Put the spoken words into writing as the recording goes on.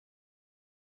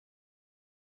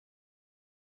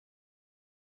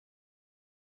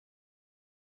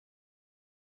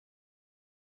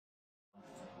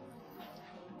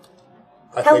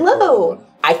Hello.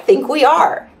 I think we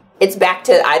are. It's back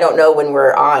to, I don't know when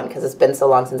we're on because it's been so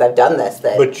long since I've done this.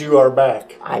 But you are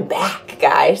back. I'm back,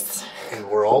 guys. And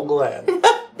we're all glad.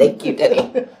 Thank you,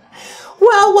 Denny.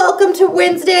 Well, welcome to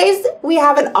Wednesdays. We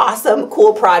have an awesome,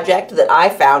 cool project that I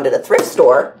found at a thrift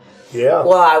store. Yeah.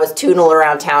 Well, I was tootling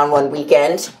around town one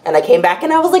weekend, and I came back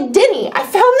and I was like, Denny, I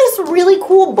found this really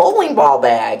cool bowling ball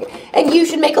bag, and you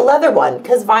should make a leather one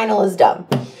because vinyl is dumb.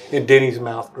 And Denny's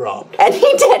mouth dropped. And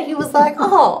he did. He was like,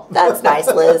 oh, that's nice,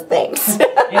 Liz. Thanks.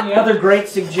 Any other great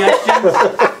suggestions?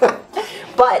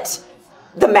 But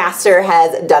the master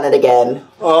has done it again.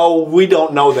 Oh, we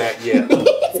don't know that yet.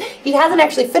 He hasn't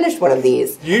actually finished one of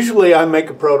these. Usually I make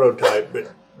a prototype, but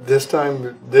this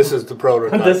time, this is the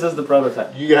prototype. This is the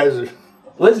prototype. You guys are...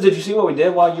 Liz, did you see what we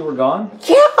did while you were gone?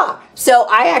 Yeah. So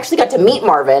I actually got to meet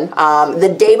Marvin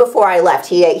the day before I left.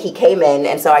 He came in,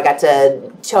 and so I got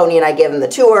to, Tony and I gave him the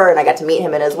tour, and I got to meet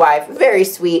him and his wife. Very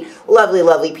sweet, lovely,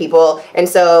 lovely people. And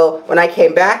so when I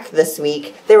came back this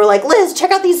week, they were like, Liz,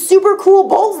 check out these super cool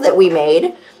bowls that we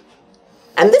made.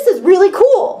 And this is really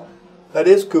cool. That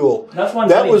is cool. That's one.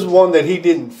 That was one that he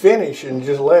didn't finish and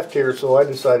just left here, so I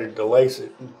decided to lace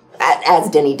it. As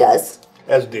Denny does.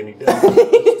 As Denny does.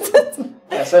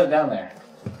 Yeah, set it down there.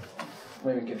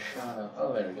 Maybe get a shot of.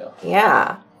 Oh, there we go.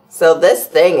 Yeah. So this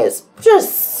thing is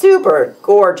just super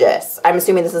gorgeous. I'm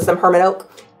assuming this is some Hermann Oak?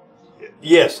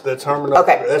 Yes, that's Hermann Oak.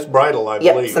 Okay. That's bridal, I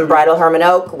believe. Yep, some bridal Hermann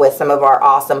Oak with some of our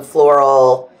awesome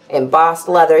floral embossed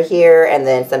leather here, and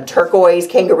then some turquoise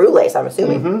kangaroo lace, I'm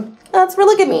assuming. Mm-hmm. That's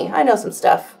really good me. I know some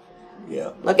stuff.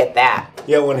 Yeah. Look at that.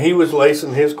 Yeah, when he was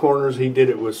lacing his corners, he did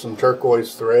it with some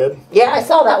turquoise thread. Yeah, I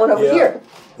saw that one over here.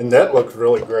 And that looks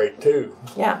really great, too.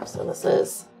 Yeah, so this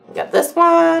is, we got this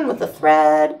one with the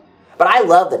thread. But I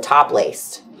love the top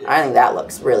laced. I think that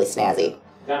looks really snazzy.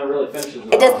 Kind of really finishes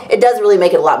It does really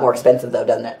make it a lot more expensive, though,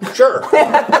 doesn't it? Sure.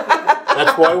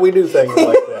 That's why we do things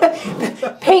like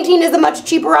that. Painting is a much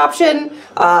cheaper option.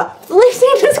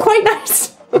 Lacing is quite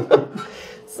nice.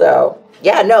 So...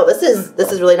 yeah, no, this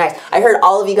is really nice. I heard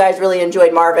all of you guys really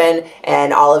enjoyed Marvin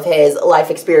and all of his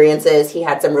life experiences. He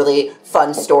had some really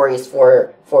fun stories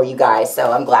for you guys,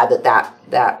 so I'm glad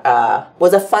that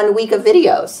was a fun week of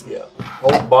videos. Yeah.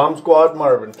 Old Bomb Squad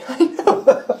Marvin. I know.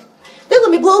 They let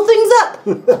me blow things up.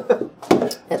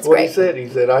 That's what great. He said. He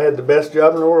said, I had the best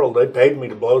job in the world. They paid me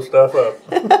to blow stuff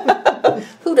up.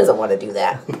 Who doesn't want to do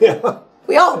that? Yeah.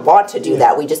 We all want to do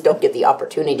that. We just don't get the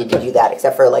opportunity to do that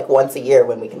except for like once a year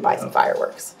when we can buy some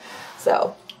fireworks.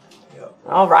 So,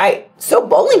 all right. So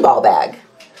bowling ball bag.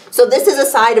 So this is a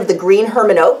side of the green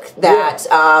Hermann Oak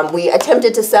that we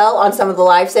attempted to sell on some of the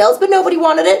live sales, but nobody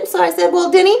wanted it. So I said,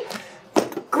 well, Denny,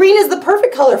 green is the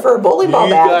perfect color for a bowling ball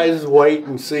bag. You guys wait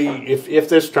and see if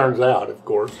this turns out, of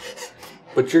course.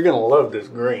 But you're going to love this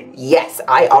green. Yes,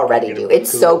 I already do. It's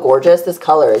so gorgeous. This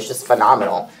color is just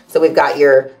phenomenal. So we've got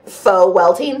your faux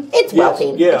welting. It's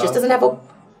welting. Yeah. It just doesn't have a...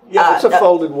 yeah, it's a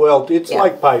folded welt. It's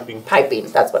like piping.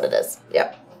 Piping, that's what it is.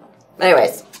 Yep.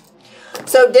 Anyways.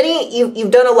 So, Denny,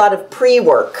 you've done a lot of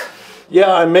pre-work.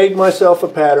 Yeah, I made myself a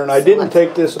pattern. I didn't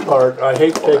take this apart. I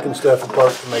hate taking stuff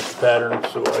apart to make a pattern,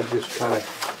 so I just kind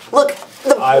of... Look,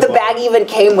 the bag even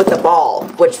came with the ball,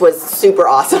 which was super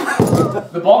awesome.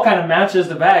 The ball kind of matches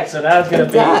the bag, so now it's going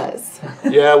to be... It does.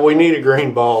 Yeah, we need a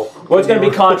green ball. Well, it's going to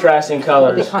be contrasting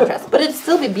colors. It'll be contrast, but it'd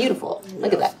still be beautiful.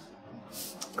 Look at that.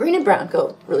 Green and brown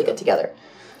go really good together.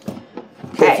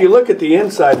 Okay. If you look at the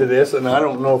inside of this, and I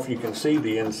don't know if you can see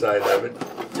the inside of it.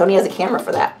 Tony has a camera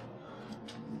for that.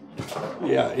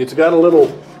 Yeah, it's got a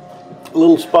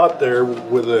little spot there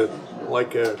with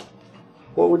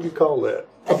what would you call that?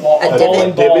 A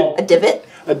divot. A divot?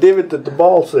 A divot that the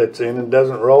ball sits in and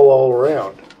doesn't roll all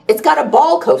around. It's got a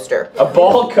ball coaster. A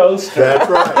ball coaster. That's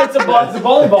right. It's a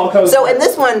bowling ball coaster. So in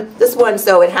this one,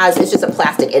 so it's just a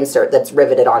plastic insert that's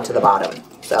riveted onto the bottom.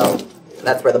 So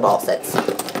that's where the ball sits.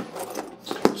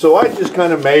 So I just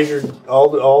kind of measured all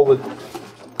the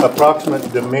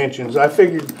approximate dimensions. I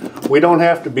figured we don't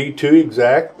have to be too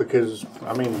exact because,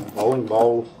 I mean, bowling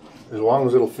ball, as long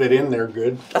as it'll fit in there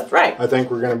good. That's right. I think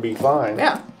we're going to be fine.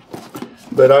 Yeah.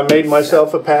 But I made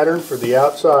myself a pattern for the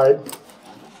outside.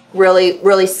 Really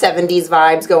 70s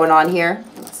vibes going on here.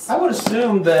 I would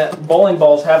assume that bowling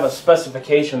balls have a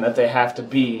specification that they have to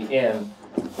be in.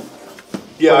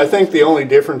 Yeah, I think the only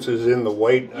difference is in the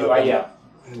weight of them. Yeah.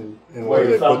 And where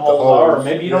your thumb holes are, or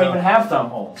maybe you don't even have thumb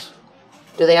holes.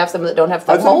 Do they have some that don't have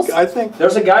thumb holes? I think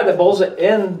there's a guy that bowls it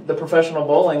in the professional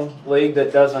bowling league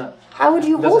that doesn't. How would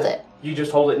you hold it? You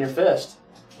just hold it in your fist,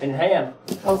 in your hand.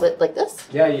 Holds it like this?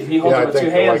 Yeah, he holds it with two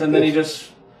hands, and then he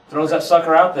just throws that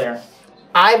sucker out there.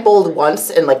 I bowled once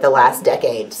in like the last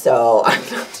decade, so I'm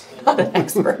not an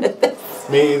expert at this.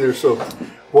 Me either. So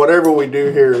whatever we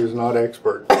do here is not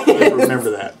expert. Just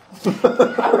remember that.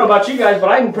 I don't know about you guys,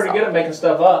 but I'm pretty good at making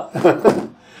stuff up.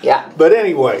 Yeah. But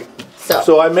anyway,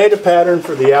 so I made a pattern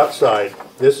for the outside.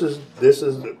 This is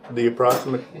the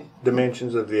approximate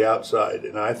dimensions of the outside,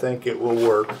 and I think it will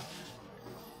work.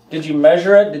 Did you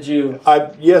measure it? Did you?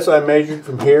 Yes, I measured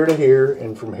from here to here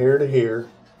and from here to here,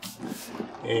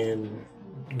 and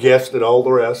guessed at all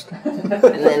the rest. And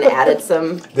then added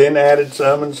some. Then added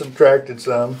some and subtracted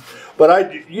some. But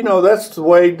that's the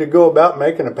way to go about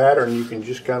making a pattern. You can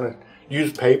just kind of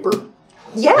use paper.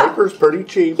 Yeah. Paper's pretty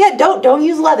cheap. Yeah, don't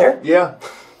use leather. Yeah.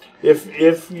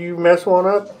 If you mess one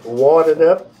up, wad it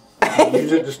up,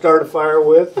 use it to start a fire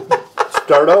with,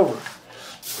 start over.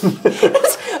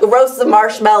 Roast some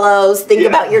marshmallows, think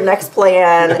about your next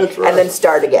plan, That's right. and then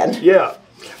start again. Yeah.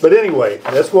 But anyway,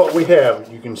 that's what we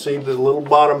have. You can see the little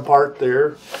bottom part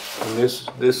there. And this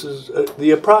is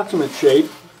the approximate shape.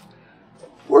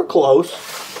 We're close.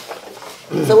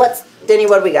 So Denny,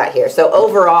 what do we got here? So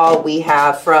overall, we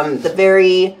have from the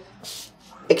very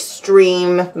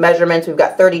extreme measurements, we've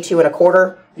got 32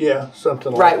 1/4. Yeah,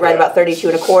 something like that. Right about 32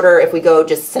 1/4. If we go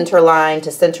just center line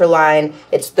to center line,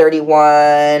 it's 31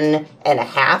 1/2.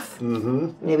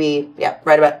 Mm-hmm. Maybe, yeah,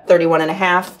 right about 31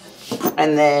 1/2.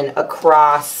 And then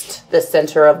across the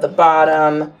center of the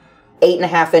bottom, 8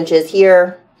 1/2 inches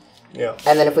here. Yeah.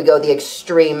 And then if we go the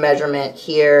extreme measurement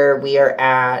here, we are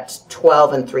at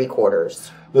 12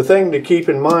 3/4. The thing to keep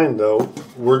in mind, though,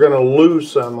 we're going to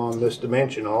lose some on this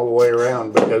dimension all the way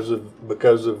around because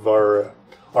of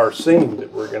our seam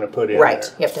that we're going to put in Right,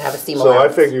 there. you have to have a seam So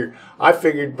allowance. I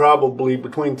figured probably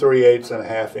between 3/8 and a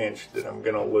 1/2 inch that I'm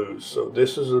going to lose. So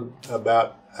this is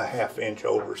about a 1/2 inch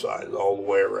oversized all the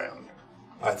way around.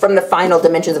 From the final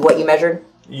dimensions of what you measured?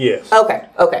 Yes. Okay.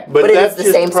 But it that's is the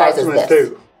just same size as approximate this.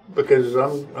 too, because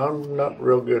I'm not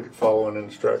real good at following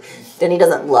instructions. Denny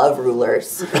doesn't love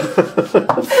rulers.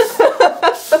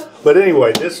 But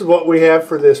anyway, this is what we have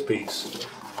for this piece.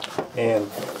 And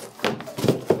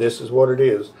this is what it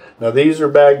is. Now these are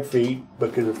bag feet,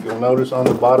 because if you'll notice on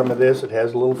the bottom of this, it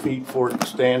has little feet for it to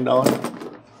stand on.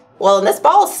 Well, and this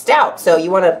ball is stout, so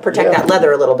you want to protect that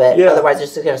leather a little bit. Yeah. Otherwise,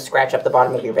 it's just going to scratch up the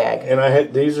bottom of your bag.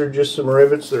 And these are just some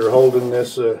rivets that are holding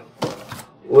this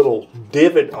little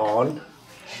divot on.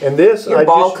 And this Your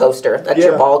ball coaster. That's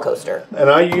your ball coaster.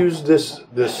 And I use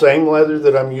the same leather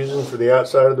that I'm using for the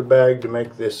outside of the bag to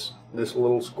make this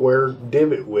little square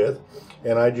divot with.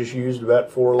 And I just used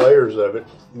about 4 layers of it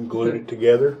and glued it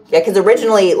together. Yeah, because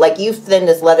originally, like, you thinned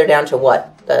this leather down to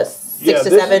what? The 6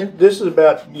 to 7? This is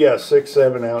about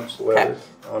 6-7 ounce leather.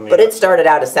 Okay. But it started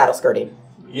out as saddle skirting.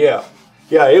 Yeah,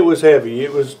 it was heavy.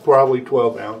 It was probably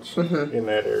 12 ounce in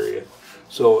that area.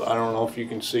 So I don't know if you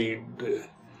can see the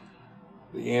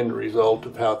end result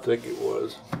of how thick it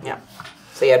was. Yeah.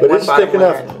 So you had But one it's bottom thick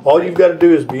layer enough. All you've got to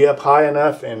do is be up high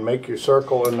enough and make your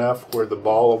circle enough where the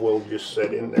ball will just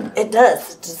sit in there. It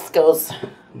does. It just goes.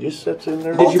 It just sits in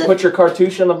there. Did you put your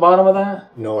cartouche on the bottom of that?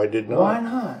 No, I did not. Why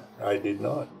not? I did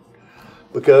not.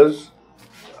 Because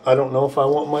I don't know if I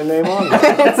want my name on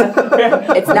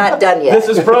there. It's not done yet.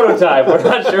 This is prototype. We're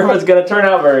not sure if it's going to turn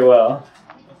out very well.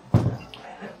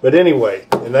 But anyway,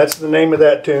 and that's the name of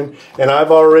that tune. And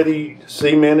I've already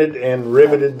cemented and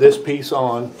riveted this piece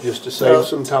on just to save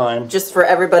some time. Just for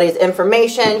everybody's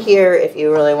information here, if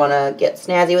you really want to get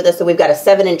snazzy with this, so we've got a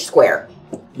 7-inch square,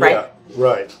 right? Yeah,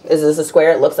 right. Is this a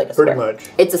square? It looks like a square. Pretty much.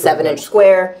 It's a 7-inch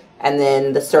square, and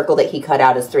then the circle that he cut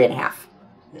out is 3 1/2.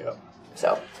 Yeah.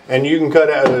 So. And you can cut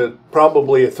out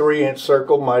probably a 3-inch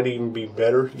circle, might even be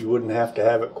better. You wouldn't have to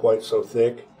have it quite so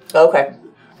thick. Okay.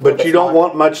 But you don't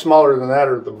want much smaller than that,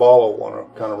 or the ball will want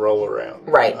to kind of roll around.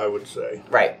 Right. I would say.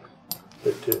 Right.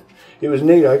 But it was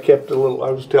neat. I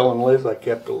was telling Liz, I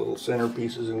kept the little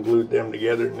centerpieces and glued them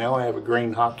together. Now I have a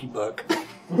green hockey puck.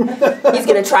 He's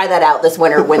going to try that out this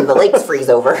winter when the lakes freeze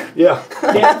over. Yeah.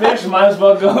 Can't fish, might as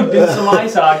well go do some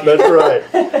ice hockey. That's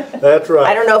right. That's right.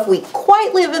 I don't know if we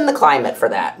quite live in the climate for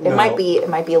that. It No. might be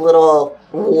a little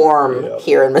warm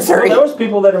here in Missouri. Well, there was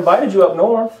people that invited you up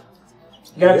north.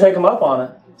 You got to take them up on it.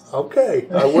 Okay,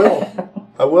 I will.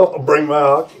 I will bring my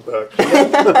hockey puck.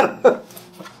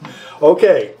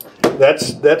 Okay,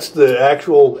 that's the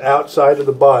actual outside of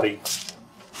the body.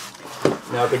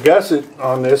 Now the gusset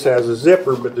on this has a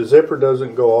zipper, but the zipper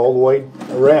doesn't go all the way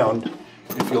around.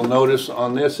 If you'll notice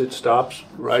on this, it stops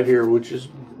right here, which is,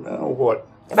 what?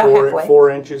 About halfway. 4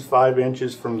 inches, 5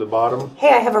 inches from the bottom.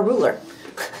 Hey, I have a ruler.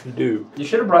 You do. You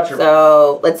should have brought your...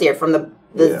 So let's see here. From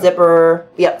the zipper,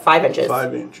 5 inches.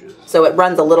 5 inches. So it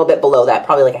runs a little bit below that,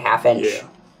 probably like a 1/2 inch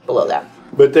below that.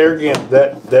 But there again,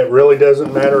 that really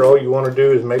doesn't matter. All you want to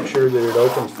do is make sure that it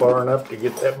opens far enough to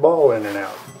get that ball in and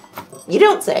out. You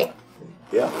don't say.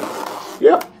 Yeah.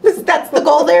 Yeah. That's the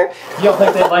goal there. You don't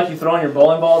think they'd like you throwing your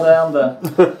bowling ball down the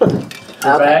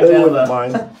bag They down wouldn't the...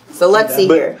 mind. So let's see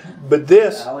here. But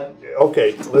this,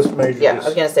 okay, let's measure Yeah, this. I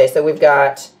was gonna say. So we've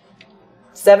got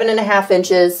 7.5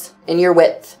 inches in your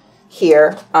width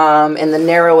here, in the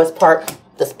narrowest part.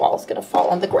 This ball's gonna fall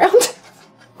on the ground.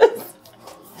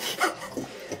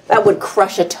 That would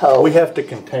crush a toe. We have to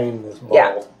contain this ball.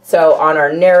 Yeah. So on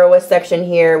our narrowest section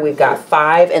here, we've got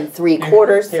 5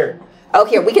 3/4. Here. Oh,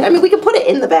 here we can. I mean, we can put it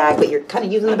in the bag, but you're kind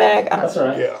of using the bag. I don't That's know. all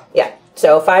right. Yeah. Yeah.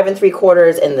 So 5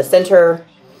 3/4 in the center,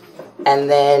 and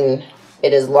then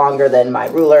it is longer than my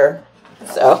ruler.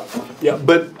 So. Yeah,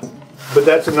 but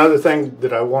that's another thing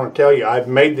that I want to tell you. I've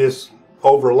made this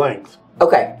over length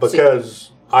Okay.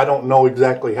 because I don't know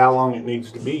exactly how long it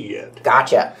needs to be yet.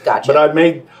 Gotcha. But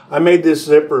I made this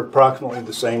zipper approximately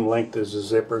the same length as the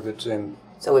zipper that's in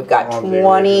So we've got on the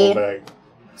 20. original bag.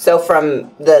 So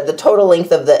from the total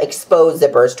length of the exposed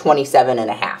zipper is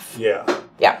 27.5. Yeah.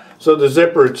 Yeah. So the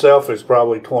zipper itself is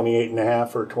probably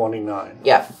 28.5 or 29.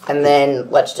 Yeah. And then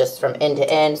let's just from end to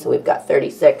end. So we've got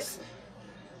 36,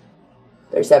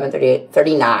 37, 38,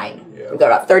 39. Yeah. We've got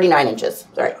about 39 inches.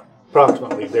 Sorry.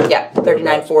 Approximately there. Yeah.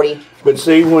 39, 40. But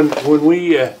see, when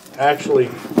we actually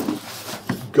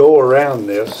go around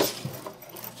this,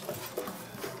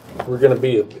 we're going to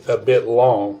be a bit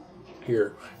long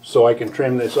here, so I can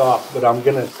trim this off. But I'm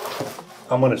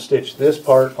gonna stitch this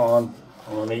part on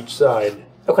each side,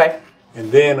 Okay.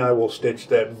 and then I will stitch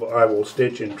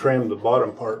and trim the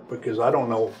bottom part because I don't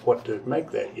know what to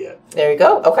make that yet. There you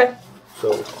go. Okay.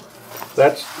 So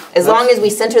that's As long as we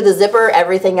center the zipper,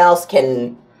 everything else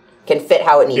can fit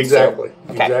how it needs exactly,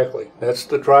 to. Okay. exactly. That's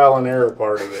the trial and error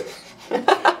part of this.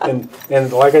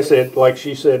 And like I said, like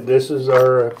she said, this is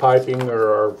our piping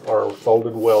or our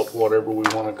folded welt, whatever we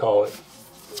want to call it.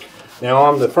 Now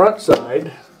on the front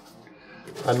side,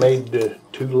 I made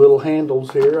 2 little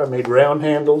handles here. I made round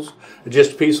handles.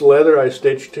 Just a piece of leather I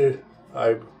stitched to.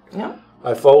 Yeah.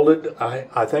 I folded.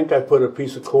 I think I put a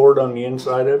piece of cord on the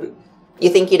inside of it You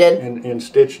think you did? and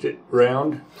stitched it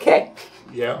round. Okay.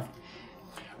 Yeah.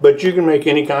 But you can make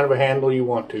any kind of a handle you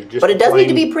want to. Just But it does plain, need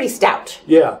to be pretty stout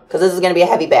Yeah, because this is going to be a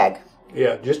heavy bag.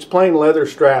 yeah. Just a plain leather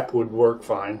strap would work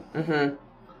fine. Mm-hmm.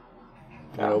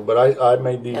 You know, but I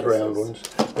made these Yeah, this round is ones.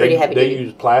 pretty heavy They duty.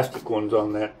 use plastic ones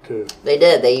on that too. They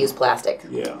did. They use plastic.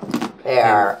 Yeah. They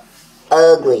are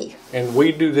ugly. And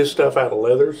we do this stuff out of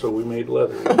leather, so we made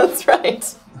leather. That's right.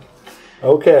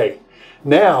 Okay.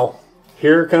 Now,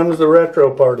 here comes the retro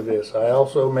part of this. I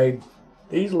also made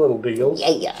these little deals,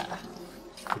 Yeah.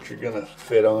 which are going to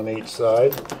fit on each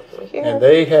side. Over here. And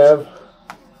they have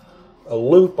a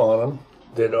loop on them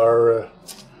that our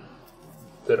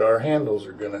handles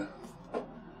are going to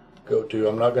go to.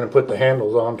 I'm not going to put the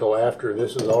handles on until after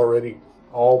this is already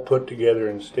all put together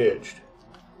and stitched.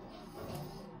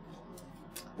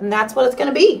 And that's what it's going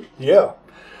to be. Yeah.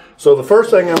 So the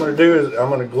first thing I'm going to do is I'm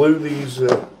going to glue these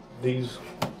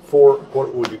 4,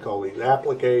 what would you call these?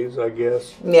 Appliques, I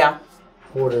guess. Yeah.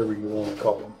 Whatever you want to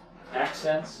call them.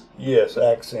 Accents. Yes,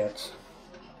 accents.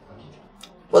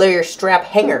 Well, they're your strap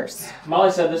hangers.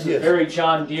 Molly said this is Yes. very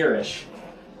John Deere-ish.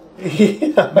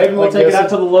 Yeah. Maybe we'll take it out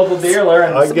to the local dealer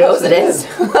and... I guess Suppose it is.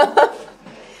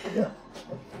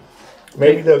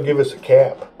 Maybe they'll give us a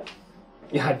cap.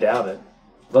 Yeah, I doubt it.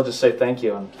 They'll just say thank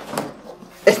you and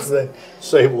They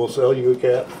say we'll sell you a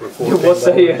cap for $14. we'll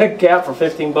sell you a cap for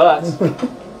 $15.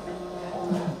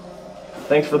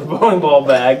 Thanks for the bowling ball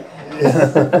bag.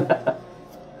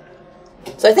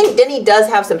 So I think Denny does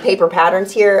have some paper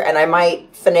patterns here, and I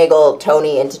might finagle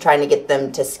Tony into trying to get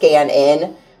them to scan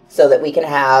in so that we can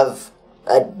have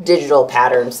a digital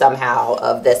pattern somehow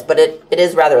of this. But it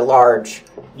is rather large.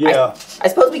 Yeah. I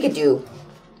suppose we could do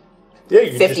Yeah,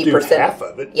 you can just 50%. do half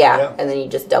of it. Yeah, and then you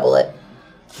just double it.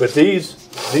 But these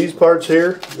parts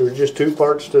here, there are just 2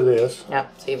 parts to this.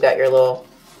 Yep. So you've got your little.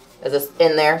 Is this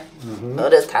in there? Mm-hmm. Well,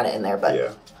 it is kind of in there, but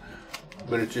Yeah.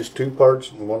 But it's just 2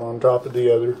 parts, one on top of the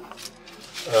other.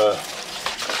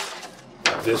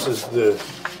 This is the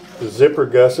zipper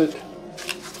gusset.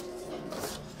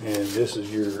 And this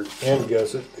is your end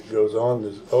gusset that goes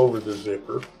on over the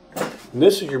zipper. And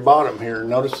this is your bottom here.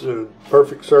 Notice the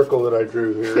perfect circle that I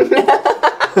drew here.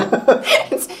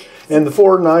 And the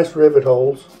 4 nice rivet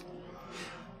holes.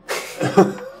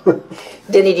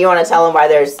 Denny, do you want to tell them why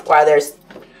there's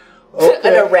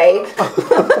an array?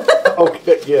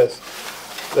 Okay, yes.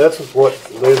 That's what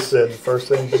Liz said the first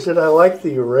thing. She said, I like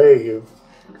the array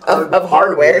of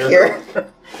hardware here.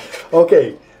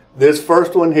 Okay, this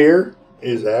first one here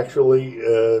is actually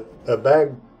a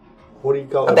bag, what do you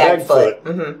call it? A bag foot.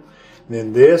 Mm-hmm.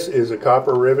 Then this is a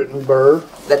copper rivet and burr.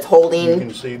 That's You holding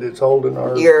can see that's holding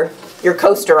our your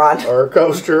coaster on. our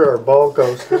coaster, our ball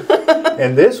coaster.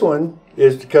 And this one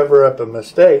is to cover up a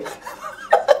mistake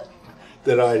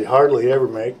that I hardly ever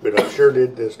make, but I sure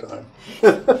did this time.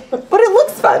 But it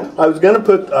looks fun. I was gonna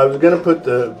put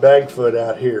the bag foot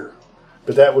out here,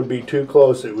 but that would be too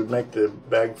close. It would make the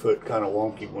bag foot kind of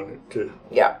wonky when It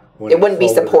wouldn't be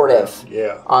folded supportive. around.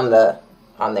 Yeah.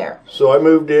 On there. So I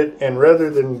moved it, and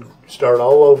rather than start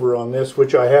all over on this,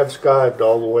 which I have skived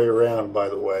all the way around, by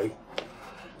the way,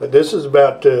 but this is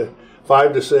about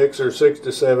 5 to 6 or 6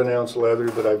 to 7 ounce leather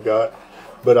that I've got,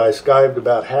 but I skived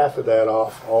about half of that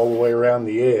off all the way around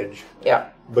the edge. Yeah.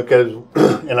 Because,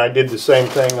 and I did the same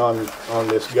thing on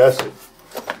this gusset,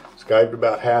 skived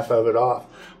about half of it off,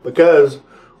 because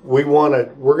we're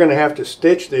going to have to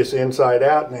stitch this inside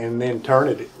out and then turn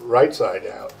it right side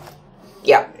out.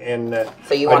 Yeah. And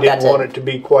so you I want didn't that want it to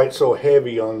be quite so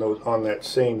heavy on that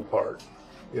seam part.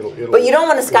 But you don't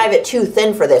want to skive it too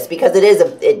thin for this because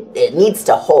it needs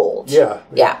to hold. Yeah.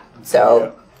 Yeah.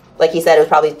 So, like you said, it was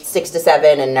probably 6 to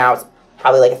 7, and now it's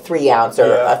probably like a 3 ounce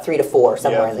or a 3 to 4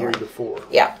 somewhere in there. 3 to 4.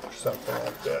 Yeah. Something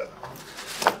like that.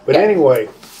 But anyway,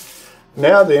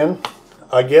 now then,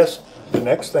 I guess the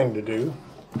next thing to do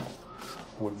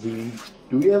would be,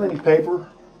 do we have any paper?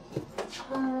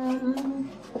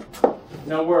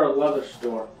 No, we're a leather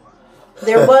store.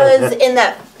 There was in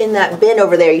that bin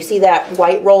over there. You see that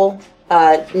white roll,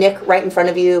 Nick, right in front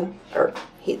of you, or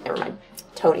never mind.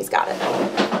 Tony's got it.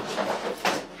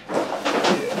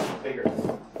 Bigger.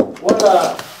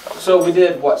 What? So we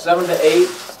did what, 7 to 8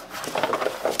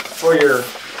 for your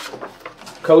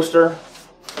coaster.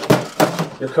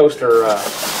 Your coaster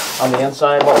on the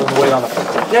inside. What was the weight on the?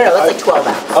 No, that's like 12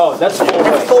 ounce. Oh, that's full weight.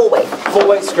 That's full weight. Full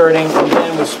weight skirting, and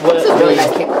then we split This is really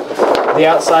nice paper. the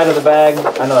outside of the bag.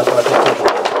 I know that's what I took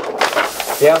pictures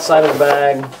of. The outside of the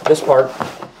bag, this part.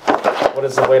 What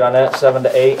is the weight on that? 7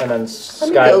 to 8, and then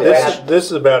sky. This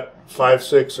is about 5,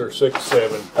 6, or 6,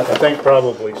 7. Okay. I think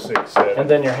probably 6, 7. And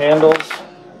then your handles.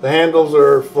 The handles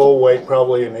are full weight,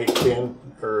 probably an 810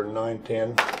 or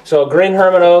 910. So green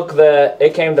Hermann Oak that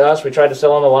it came to us. We tried to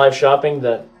sell on the live shopping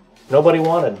that nobody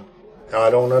wanted. I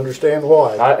don't understand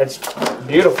why. It's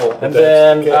beautiful. And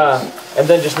then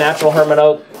just natural Hermann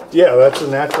Oak. Yeah, that's a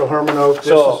natural Hermann Oak.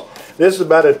 This is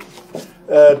about a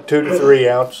 2 to 3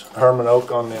 ounce Hermann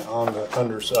Oak on the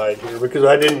underside here because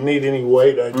I didn't need any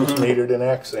weight. I just needed an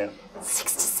accent.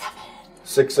 6 to 7.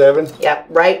 6, 7. Yep,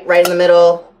 right in the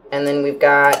middle. And then we've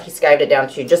got, he skived it down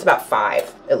to just about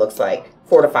 5, it looks like.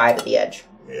 4 to 5 at the edge.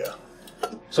 Yeah.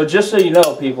 So just so you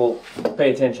know, people,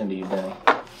 pay attention to you, Denny.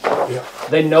 Yeah.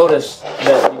 They noticed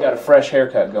that you got a fresh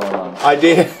haircut going on. I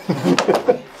did.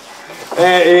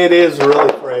 And it is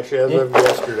really fresh as of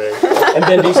yesterday. And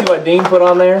then do you see what Dean put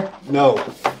on there? No.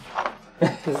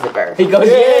 Zipper. He goes,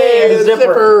 "Yay, a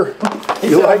zipper!" He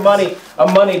You said like a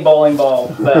money bowling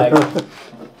ball bag.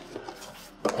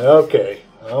 Okay,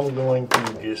 I'm going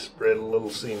to just spread a little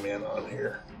cement on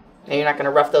here. And you're not going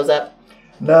to rough those up?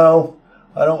 No,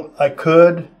 I don't. I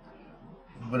could,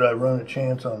 but I run a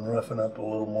chance on roughing up a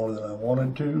little more than I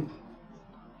wanted to,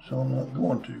 so I'm not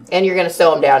going to. And you're going to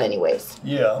sew them down anyways.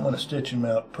 Yeah, I'm going to stitch them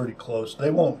out pretty close.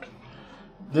 They won't.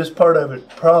 This part of it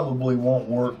probably won't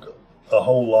work a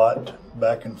whole lot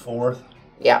back and forth.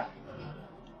 Yeah.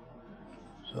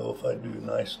 So if I do a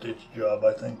nice stitch job,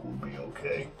 I think we'll be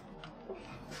okay.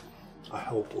 I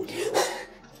hope we will.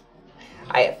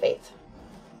 I have faith.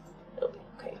 It'll be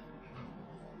okay.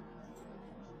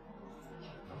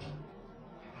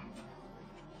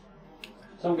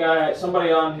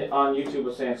 Somebody on YouTube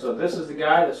was saying, so this is the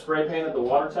guy that spray painted the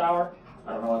water tower?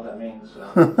 I don't know what that means.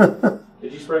 So.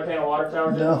 Did you spray paint a water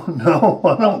tower? No,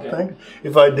 I don't think.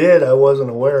 If I did, I wasn't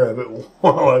aware of it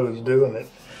while I was doing it.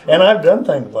 And I've done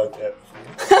things like that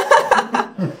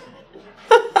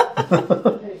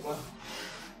before.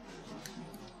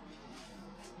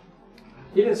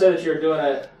 He didn't say that you were doing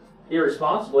it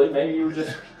irresponsibly. Maybe you were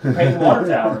just painting water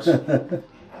towers.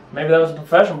 Maybe that was a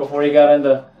profession before you got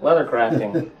into leather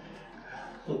crafting.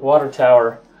 Water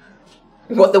tower.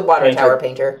 What, the water tower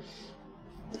painter?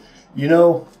 You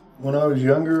know, when I was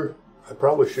younger, I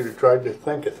probably should have tried to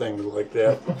think of things like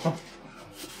that.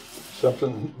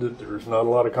 Something that there's not a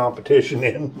lot of competition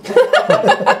in.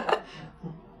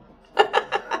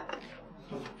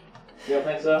 You don't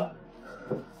think so?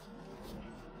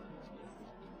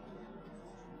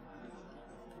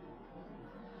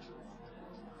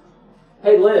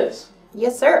 Hey, Liz.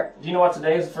 Yes, sir. Do you know what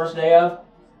today is the first day of?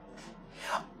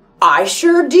 I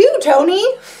sure do, Tony.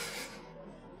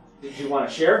 Did you want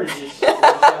to share or did you just leave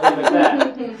it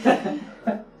at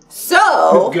that?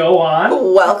 So, go on.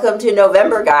 welcome to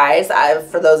November, guys.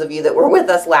 For those of you that were with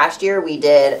us last year, we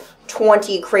did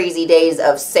 20 crazy days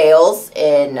of sales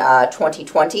in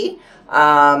 2020.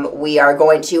 We are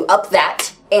going to up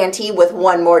that ante with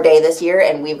one more day this year,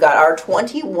 and we've got our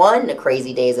 21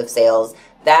 crazy days of sales.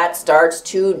 That starts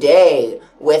today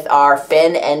with our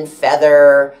fin and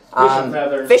feather,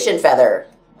 fish and feather.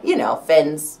 You know,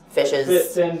 fins, fishes.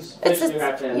 Fins, It's fish do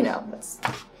have fins. you know, it's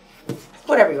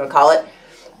whatever you want to call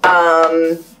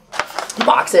it.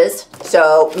 Boxes.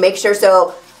 So make sure.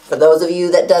 So for those of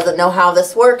you that doesn't know how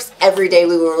this works, every day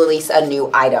we will release a new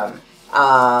item.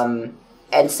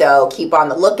 And so keep on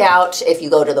the lookout. If you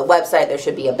go to the website, there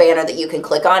should be a banner that you can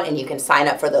click on and you can sign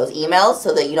up for those emails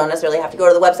so that you don't necessarily have to go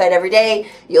to the website every day.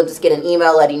 You'll just get an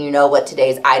email letting you know what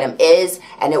today's item is,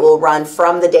 and it will run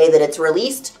from the day that it's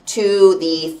released to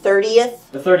the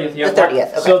 30th. The 30th, yeah. The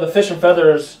 30th, okay. So the Fish and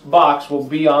Feathers box will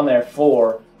be on there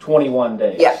for 21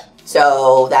 days. Yeah.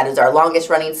 So that is our longest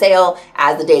running sale.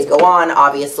 As the days go on,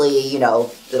 obviously, you know,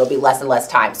 it'll be less and less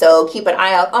time. So keep an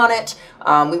eye out on it.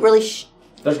 We really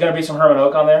There's going to be some Hermann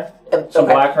Oak on there. Some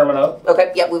okay. black Hermann Oak.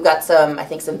 Okay, yep, we've got some, I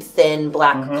think some thin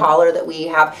black collar that we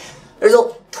have. There's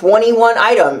 21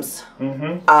 items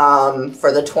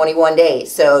for the 21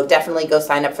 days. So definitely go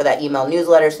sign up for that email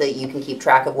newsletter so that you can keep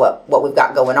track of what we've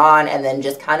got going on, and then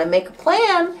just kind of make a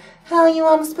plan how you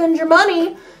want to spend your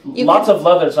money. Lots of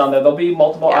leathers on there. There'll be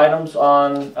multiple items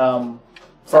on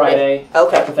Friday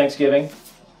after Thanksgiving.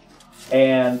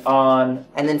 And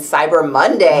then Cyber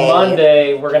Monday.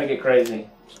 Monday, we're going to get crazy.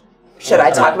 Should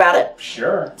I talk about it?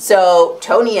 Sure. So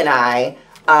Tony and I,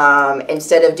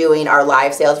 instead of doing our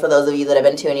live sales, for those of you that have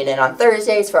been tuning in on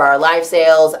Thursdays for our live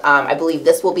sales, I believe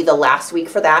this will be the last week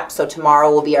for that. So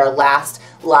tomorrow will be our last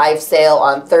live sale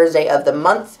on Thursday of the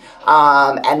month.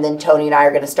 And then Tony and I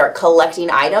are going to start collecting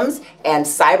items. And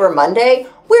Cyber Monday,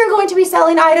 we're going to be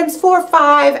selling items for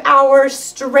 5 hours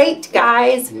straight,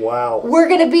 guys. Wow. We're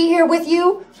going to be here with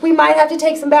you. We might have to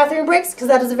take some bathroom breaks because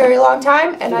that is a very long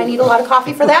time, and I need a lot of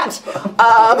coffee for that.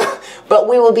 But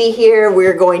we will be here.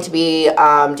 We're going to be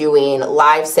doing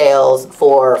live sales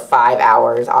for 5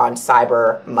 hours on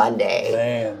Cyber Monday.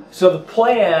 Man. So the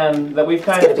plan that we've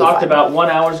kind of talked about, 1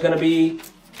 hour is going to be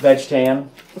veg tan.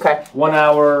 Okay. 1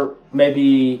 hour,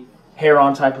 maybe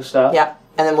hair-on type of stuff. Yeah.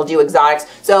 And then we'll do exotics.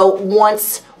 So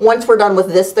once we're done with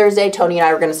this Thursday, Tony and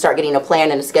I are going to start getting a plan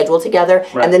and a schedule together,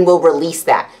 and then we'll release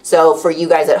that. So for you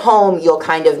guys at home, you'll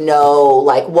kind of know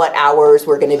like what hours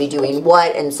we're going to be doing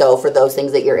what, and so for those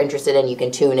things that you're interested in, you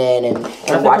can tune in and watch for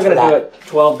that. I think we're going to do it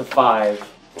 12 to 5.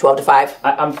 12 to 5?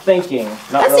 I'm thinking.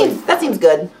 That seems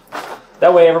good.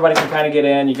 That way everybody can kind of get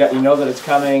in. You know that it's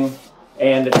coming,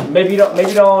 and maybe you don't need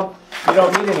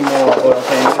any more oil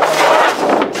tanks.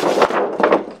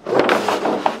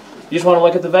 You just want to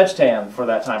look at the veg tan for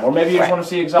that time. Or maybe you just want to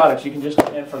see exotics. You can just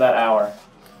come in for that hour.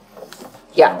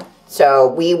 Yeah. So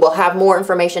we will have more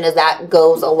information as that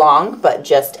goes along, but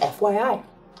just FYI.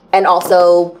 And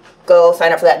also go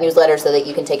sign up for that newsletter so that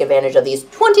you can take advantage of these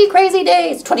 20 crazy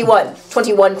days. 21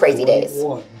 crazy days.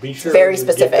 Be sure Very to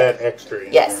specific. get that extra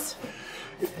in Yes.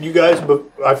 there. You guys,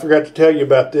 I forgot to tell you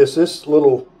about this. This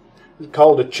little, it's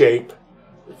called a chape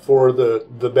for the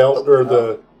belt or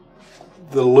the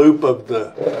loop of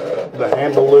the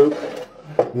handle loop.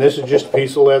 And this is just a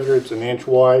piece of leather. It's 1 inch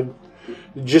wide.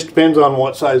 It just depends on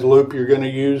what size loop you're going to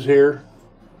use here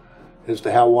as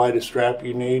to how wide a strap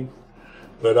you need.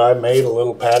 But I made a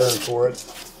little pattern for it.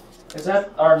 Is that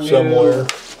our somewhere. New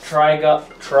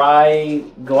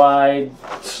tri-glide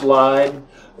slide?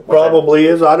 Probably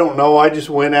is. I don't know. I just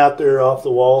went out there off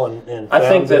the wall and found I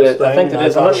think that this thing. I think that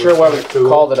is. I'm not sure why we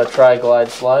called it a tri-glide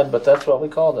slide, but that's what we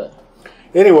called it.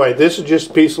 Anyway, this is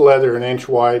just a piece of leather 1 inch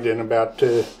wide and about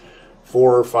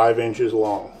 4 or 5 inches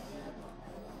long.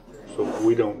 So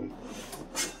we don't,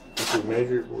 if we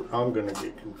measure it, I'm going to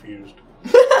get confused.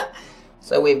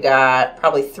 So we've got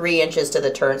probably 3 inches to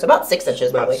the turn, so about 6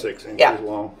 inches About probably. 6 inches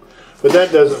long. But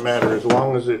that doesn't matter as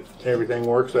long as everything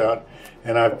works out.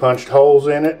 And I've punched holes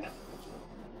in it,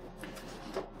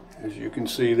 as you can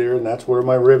see there, and that's where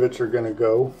my rivets are going to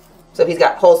go. So he's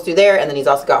got holes through there, and then he's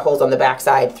also got holes on the back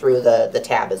side through the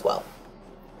tab as well.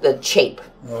 The chape.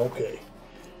 Okay.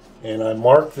 And I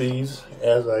marked these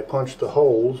as I punched the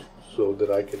holes so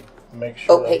that I could make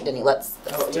sure. Oh, hey, Denny, let's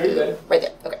there you go. right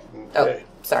there. Okay. Okay. Oh,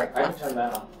 sorry. I can turn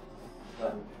that off.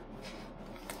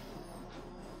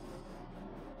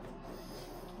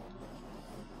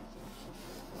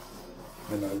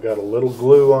 And I've got a little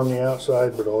glue on the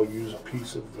outside, but I'll use a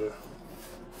piece of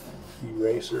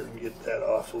eraser and get that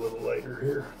off a little later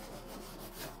here.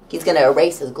 He's going to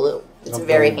erase his glue. It's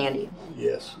very handy.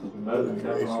 Yes.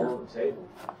 Eraser.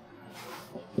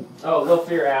 Oh, Lil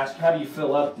Fear asked, how do you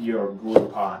fill up your glue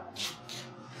pot?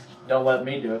 Don't let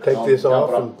me do it. Take this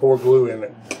off and pour glue in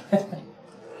it.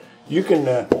 You can,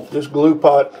 this glue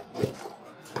pot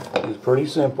is pretty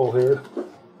simple here.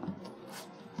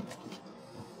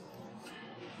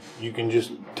 You can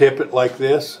just tip it like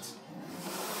this.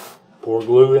 Pour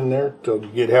glue in there till you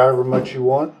get however much you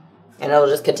want. And it'll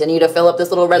just continue to fill up this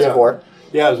little reservoir.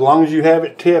 Yeah, as long as you have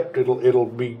it tipped, it'll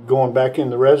be going back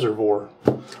in the reservoir.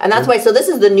 And that's why, so this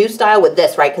is the new style with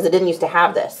this, right? Because it didn't used to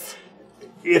have this.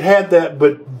 It had that,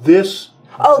 but this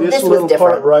this little was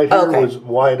different. part right here Okay. was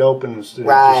wide open instead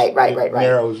Right, of right. it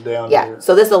narrows down Yeah, here.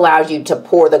 so this allows you to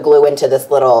pour the glue into this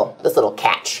little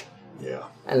catch. Yeah.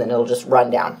 And then it'll just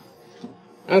run down.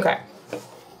 Okay.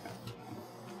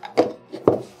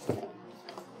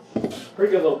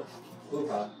 Pretty good little glue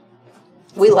pot.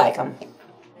 We like them.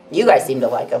 You guys seem to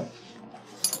like them.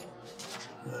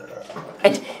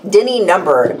 And Denny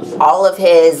numbered all of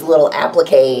his little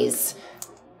appliques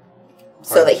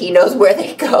so that he knows where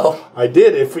they go. I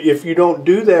did. If you don't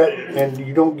do that and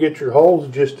you don't get your holes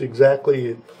just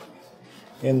exactly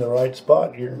in the right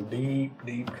spot, you're in deep,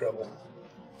 deep trouble.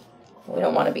 We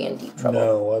don't want to be in deep trouble.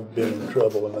 No, I've been in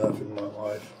trouble enough in my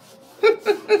life.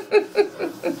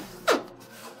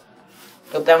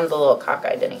 Oh, that one's a little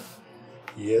cockeyed, Denny.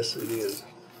 Yes, it is.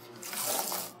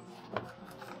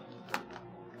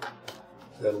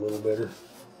 Is that a little better?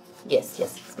 Yes,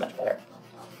 it's much better.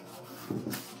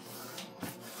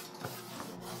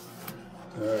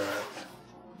 All right.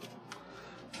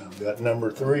 I've got number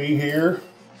 3 here.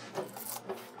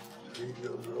 3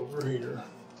 goes over here.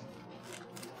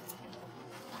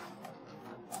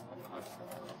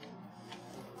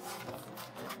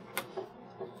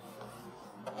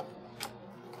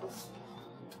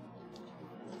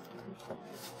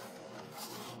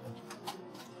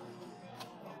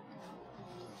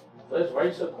 Liz, why are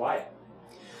you so quiet?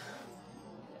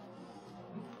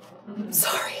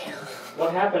 Sorry.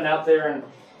 What happened out there in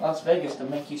Las Vegas to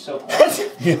make you so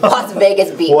quiet? Las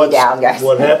Vegas beat me down, guys.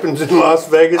 What happens in Las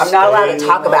Vegas? I'm not allowed to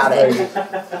talk about it.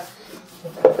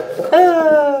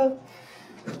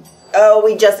 Oh,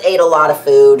 we just ate a lot of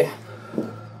food.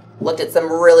 Looked at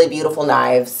some really beautiful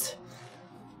knives.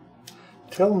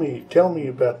 Tell me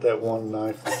about that one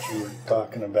knife that you were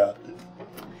talking about.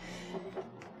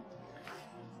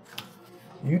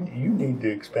 You need to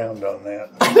expound on that.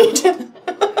 I need to.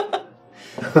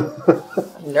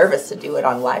 I'm nervous to do it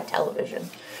on live television.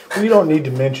 We don't need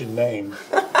to mention names.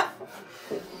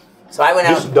 So I went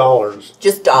out. Just dollars.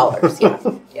 Just dollars, yeah.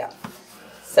 Yeah.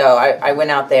 So I went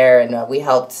out there and we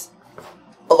helped,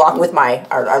 along with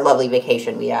our lovely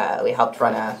vacation, we helped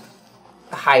run a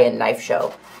high-end knife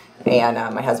show, and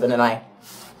my husband and I.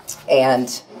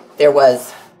 And there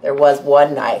was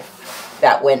one knife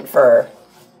that went for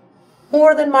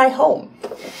more than my home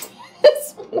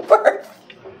is worth.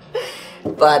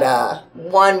 But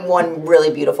one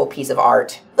really beautiful piece of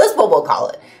art. That's what we'll call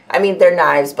it. I mean, they're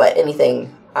knives, but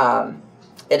anything.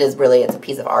 It's a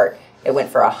piece of art. It went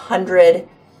for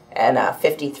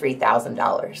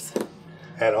 $153,000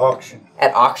 At auction.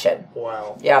 at auction.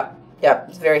 Wow. Yep.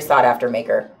 It's a very sought after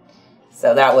maker.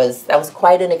 So that was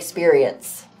quite an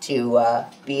experience to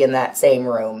be in that same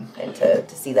room and to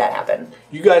see that happen.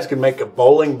 You guys could make a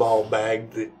bowling ball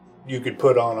bag that you could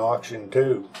put on auction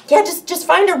too. Yeah, just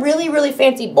find a really, really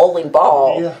fancy bowling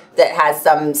ball that has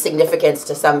some significance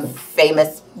to some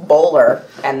famous bowler,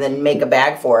 and then make a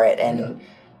bag for it and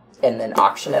then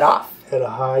auction it off. At a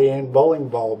high-end bowling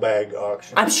ball bag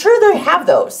auction. I'm sure they have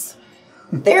those.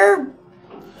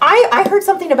 I heard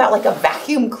something about like a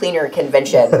vacuum cleaner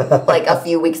convention like a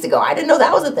few weeks ago. I didn't know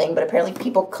that was a thing, but apparently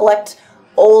people collect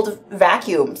old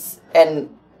vacuums and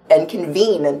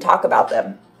convene and talk about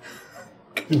them.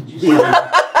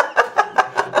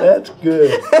 That's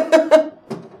good.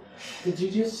 Did you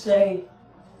just say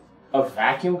a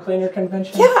vacuum cleaner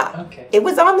convention? Yeah. Okay. It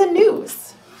was on the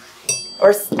news.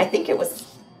 Or I think it was...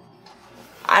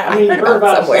 I mean, heard you heard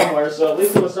about it somewhere. it somewhere, so at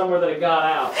least it was somewhere that it got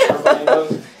out. Everybody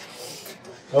knows.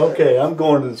 Okay, I'm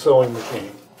going to the sewing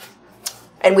machine.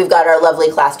 And we've got our lovely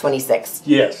Class 26.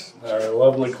 Yes, our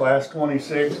lovely Class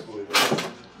 26.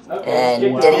 Okay,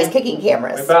 And Denny's kicking We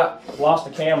cameras. about lost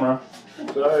the camera.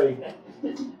 Sorry.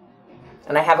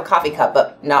 And I have a coffee cup,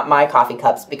 but not my coffee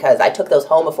cups, because I took those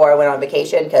home before I went on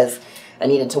vacation because I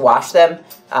needed to wash them,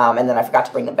 and then I forgot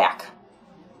to bring them back.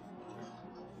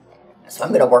 So I'm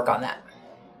going to work on that.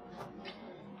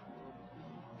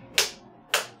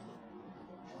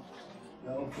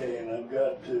 Okay, and I've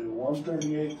got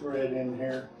 138 thread in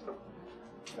here.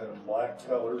 Got a black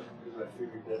color because I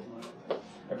figured that might.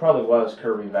 It probably was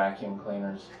Kirby vacuum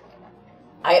cleaners.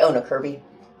 I own a Kirby.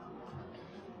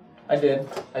 I did.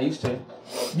 I used to.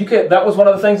 You could. That was one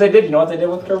of the things they did. You know what they did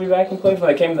with Kirby vacuum cleaners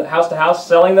when they came to house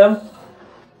selling them?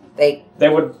 They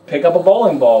would pick up a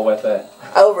bowling ball with it.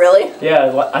 Oh, really?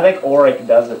 Yeah, I think Oric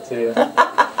does it too.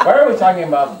 Why are we talking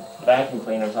about vacuum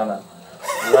cleaners on a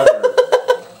leather?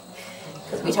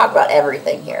 Because we talk about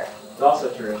everything here. It's also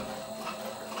true.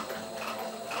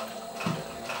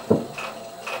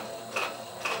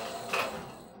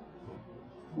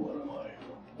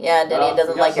 Yeah, Denny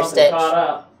doesn't like your stitch.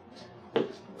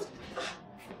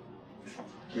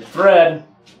 Your thread.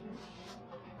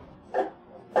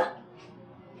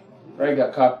 Thread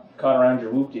got caught around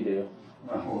your whoop-de-doo.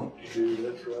 My whoop-de-doo,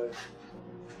 that's right.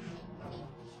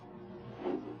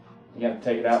 You got to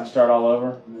take it out and start all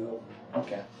over? No.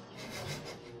 Okay.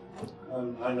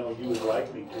 I know you would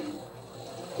like me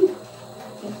to.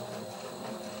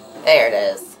 There it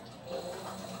is.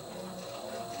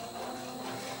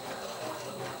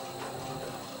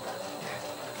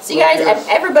 So you guys,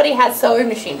 everybody has sewing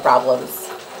machine problems.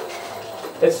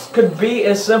 It could be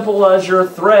as simple as your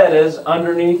thread is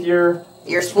underneath your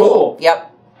spool.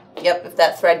 Yep. If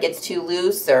that thread gets too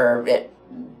loose or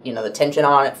the tension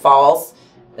on it falls,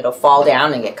 it'll fall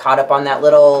down and get caught up on that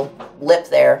little lip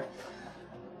there.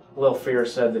 Lil Fear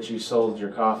said that you sold your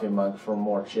coffee mug for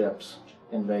more chips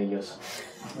in Vegas.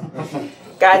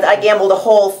 Guys, I gambled a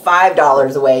whole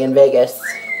 $5 away in Vegas.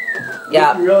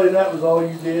 Yeah. Really, that was all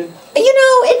you did?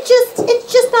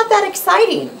 It's just not that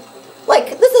exciting.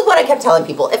 Like, this is what I kept telling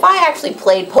people. If I actually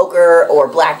played poker or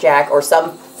blackjack or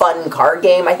some fun card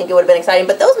game, I think it would have been exciting.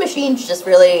 But those machines just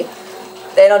really,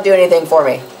 they don't do anything for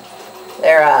me.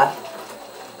 They're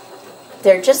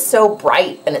just so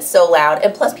bright and it's so loud.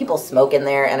 And plus people smoke in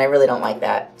there and I really don't like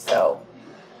that. So,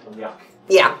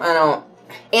 yeah, I don't.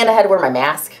 And I had to wear my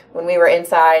mask when we were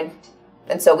inside.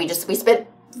 And so we spent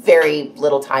very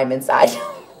little time inside.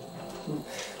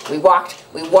 We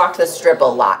walked the strip a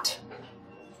lot.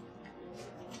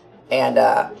 And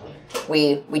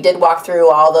we did walk through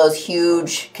all those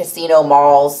huge casino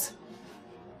malls,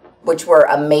 which were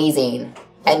amazing,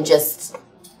 and just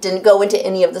didn't go into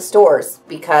any of the stores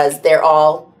because they're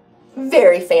all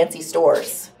very fancy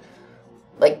stores.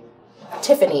 Like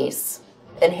Tiffany's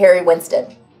and Harry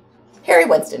Winston. Harry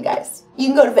Winston, guys. You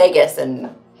can go to Vegas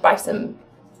and buy some,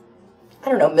 I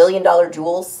don't know, $1 million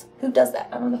jewels. Who does that?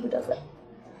 I don't know who does that.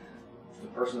 The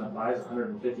person that buys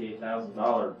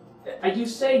 $158,000. You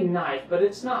say knife, but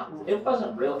it's not. It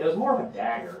wasn't real. It was more of a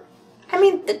dagger. I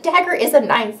mean, the dagger is a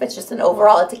knife. It's just an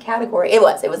overall. It's a category. It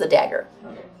was a dagger.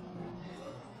 Okay.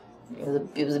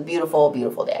 It was a beautiful,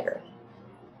 beautiful dagger.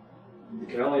 It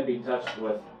can only be touched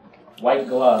with white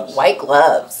gloves. White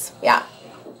gloves. Yeah.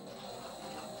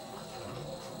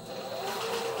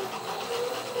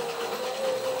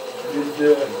 Did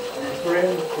your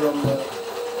friend from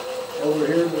over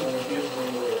here that we did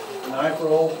the knife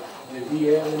roll, did he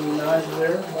have any knives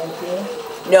there?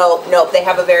 No. They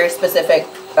have a very specific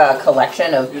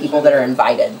collection of people that are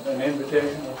invited. An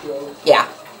invitational show? Yeah.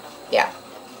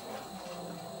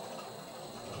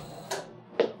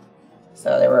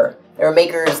 So there were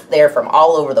makers there from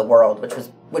all over the world, which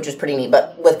was pretty neat.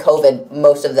 But with COVID,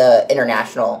 most of the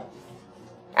international,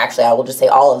 actually I will just say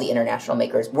all of the international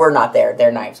makers were not there.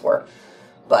 Their knives were.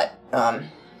 But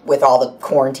with all the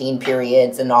quarantine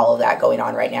periods and all of that going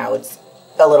on right now, it's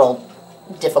a little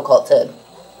difficult to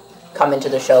come into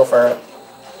the show for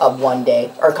a one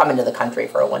day, or come into the country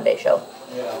for a one-day show.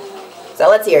 Yeah. So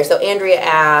let's see here. So Andrea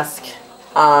asked,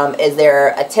 is there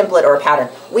a template or a pattern?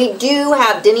 We do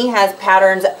have, Denny has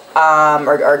patterns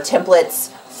or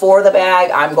templates for the bag.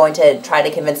 I'm going to try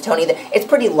to convince Tony that it's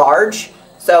pretty large,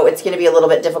 so it's going to be a little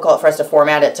bit difficult for us to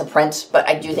format it to print, but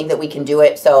I do think that we can do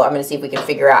it. So I'm going to see if we can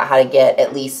figure out how to get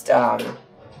at least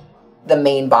the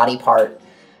main body part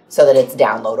so that it's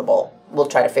downloadable. We'll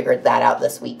try to figure that out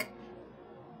this week.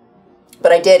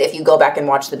 But I did, if you go back and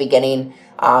watch the beginning,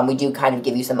 we do kind of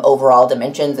give you some overall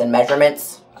dimensions and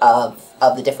measurements of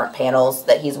the different panels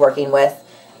that he's working with.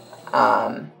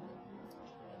 And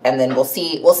then we'll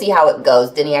see how it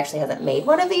goes. Denny actually hasn't made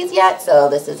one of these yet, so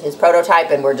this is his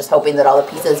prototype, and we're just hoping that all the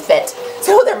pieces fit.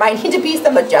 So there might need to be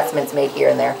some adjustments made here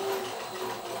and there.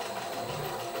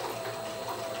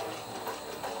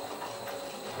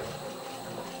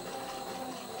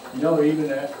 You know,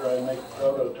 even after I make a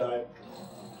prototype,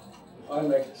 if I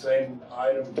make the same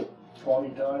item 20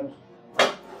 times,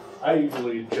 I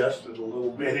usually adjust it a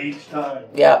little bit each time.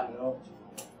 Yeah. You know?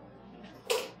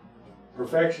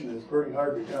 Perfection is pretty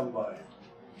hard to come by.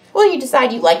 Well, you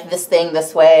decide you like this thing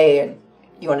this way, and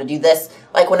you want to do this.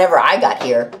 Like whenever I got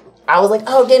here, I was like,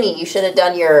 oh, Denny, you should have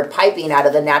done your piping out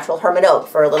of the natural Hermann Oak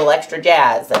for a little extra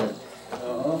jazz. And,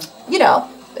 you know,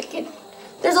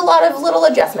 there's a lot of little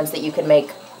adjustments that you can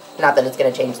make. Not that it's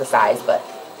going to change the size, but...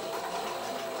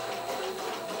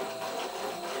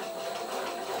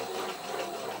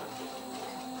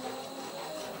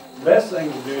 The best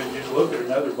thing to do is just look at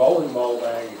another bowling ball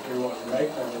bag if you're wanting to make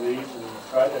one of these and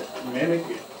try to mimic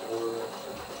it or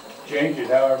change it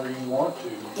however you want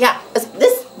to. Yeah, this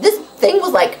thing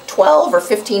was like $12 or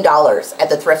 $15 at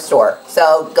the thrift store.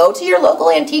 So go to your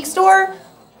local antique store.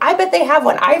 I bet they have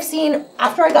one. I've seen,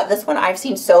 after I got this one, I've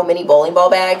seen so many bowling ball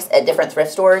bags at different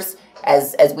thrift stores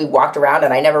as we walked around,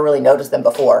 and I never really noticed them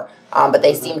before. But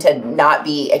they seem to not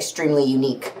be extremely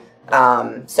unique.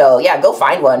 So yeah, go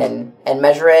find one and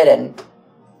measure it, and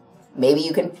maybe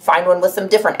you can find one with some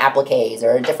different appliques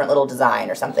or a different little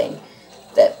design or something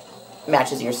that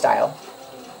matches your style.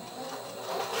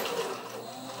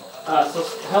 So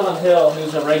Helen Hill,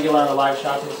 who's a regular on the live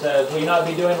shopping, says, will you not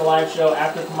be doing the live show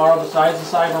after tomorrow besides the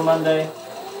Cyber Monday?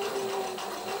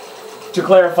 To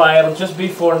clarify, it'll just be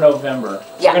for November.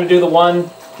 Yeah. We're going to do the one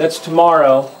that's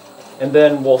tomorrow, and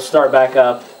then we'll start back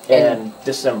up in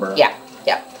December. Yeah,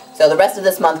 yeah. So the rest of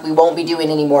this month, we won't be doing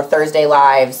any more Thursday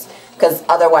lives, because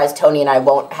otherwise Tony and I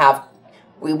won't have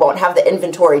the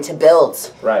inventory to build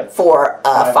for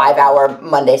a 5-hour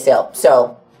Monday sale.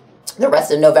 So the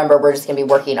rest of November, we're just going to be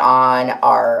working on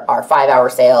our 5-hour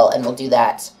sale, and we'll do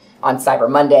that on Cyber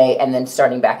Monday, and then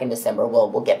starting back in December,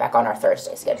 we'll get back on our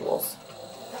Thursday schedules.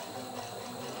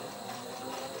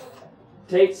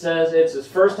 Tate says it's his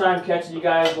first time catching you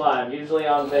guys live, usually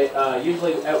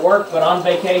usually at work, but on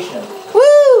vacation.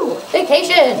 Woo!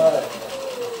 Vacation!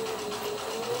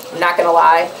 I'm not going to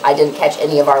lie, I didn't catch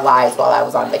any of our lives while I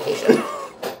was on vacation.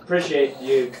 Appreciate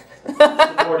you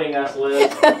supporting us,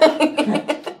 Liz.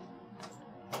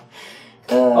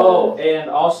 Oh, and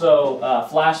also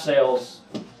flash sales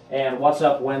and What's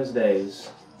Up Wednesdays.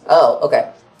 Oh,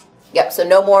 okay. Yep. So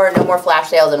no more flash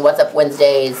sales and What's Up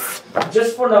Wednesdays.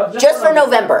 Just for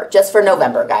November. Just for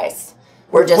November, guys.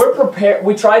 We're prepared.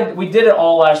 We did it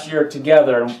all last year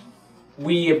together, and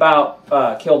we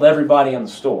about killed everybody in the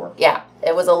store. Yeah,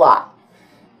 it was a lot.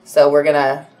 So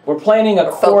we're planning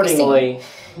accordingly.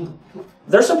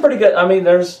 There's some pretty good. I mean,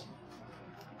 there's.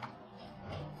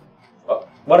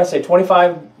 What I say,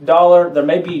 $25. There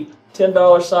may be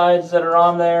 $10 sides that are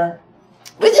on there.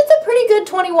 It's a pretty good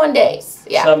 21 days.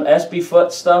 Yeah. Some SB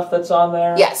Foot stuff that's on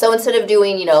there. Yeah. So instead of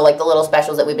doing, like the little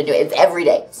specials that we've been doing, it's every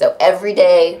day. So every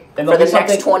day for the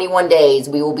next 21 days,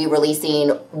 we will be releasing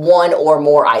one or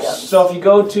more items. So if you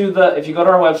go to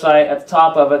our website, at the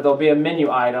top of it, there'll be a menu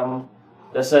item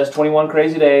that says 21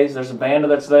 Crazy Days. There's a banner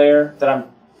that's there that I'm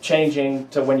changing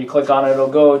to when you click on it, it'll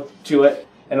go to it.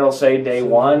 And it'll say day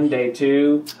 1, day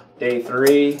 2, day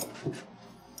 3.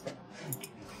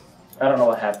 I don't know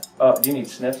what happened. Oh, do you need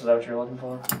snips? Is that what you're looking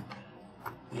for?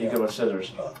 You good with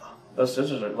scissors? Those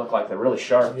scissors look like they're really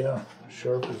sharp. Yeah,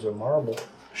 sharp as a marble.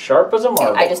 Sharp as a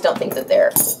marble. I just don't think that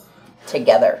they're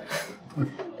together.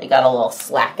 They got a little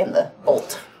slack in the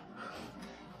bolt.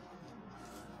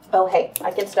 Oh, hey,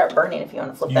 I can start burning if you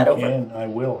want to flip that over. You can. I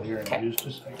will here in just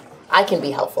a second. I can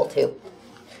be helpful too.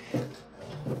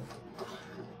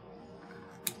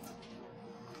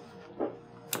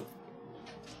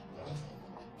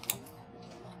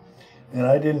 And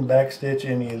I didn't backstitch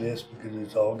any of this because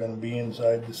it's all going to be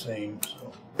inside the seam,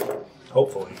 so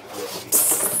hopefully it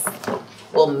will be.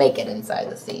 We'll make it inside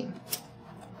the seam.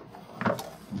 Now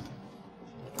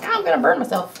I'm going to burn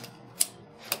myself.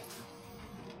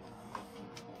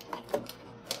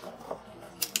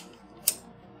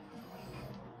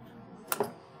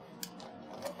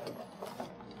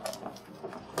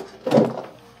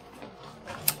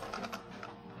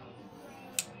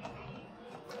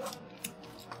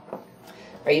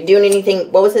 Are you doing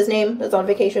anything? What was his name that's on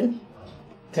vacation?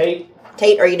 Tate.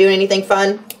 Tate, are you doing anything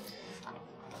fun?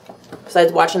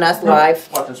 Besides watching us live?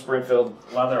 Watching Springfield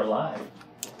while they're live.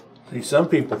 See, some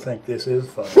people think this is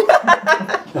fun.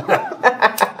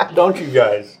 Don't you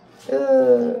guys?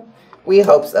 We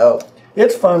hope so.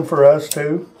 It's fun for us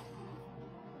too.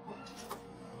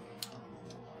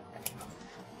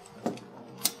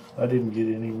 I didn't get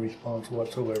any response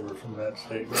whatsoever from that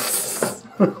statement.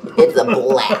 It's a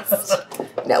blast.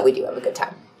 No, we do have a good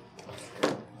time.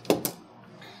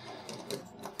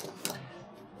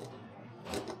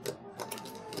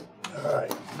 All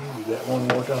right, you do that one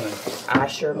more time. I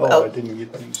sure will. Oh, I didn't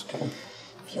get these two.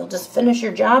 If you'll just finish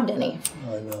your job, Denny.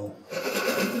 I know.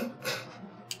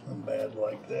 I'm bad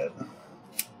like that.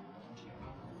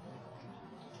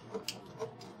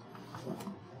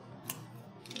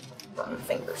 Burn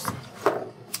fingers.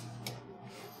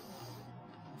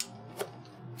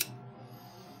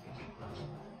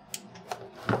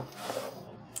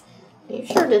 You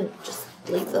sure did just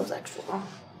leave those extra long.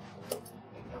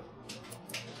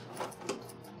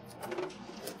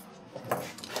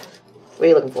 What are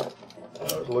you looking for?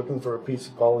 I was looking for a piece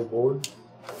of poly board,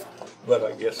 but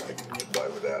I guess I can get by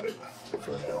without it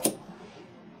for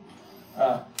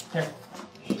now. Here.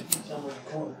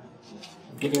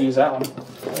 You can use that one.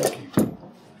 Thank you.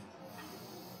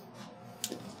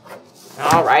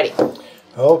 Alrighty.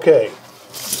 Okay.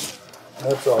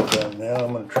 That's all done now.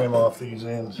 I'm going to trim off these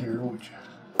ends here, which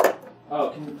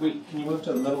Oh, can you move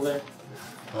to the middle there?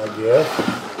 I guess.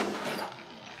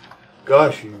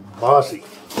 Gosh, you bossy.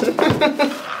 Alright.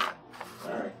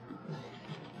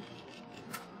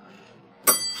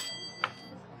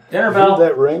 Dinner Hear bell.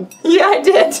 that ring? Yeah, I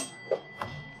did.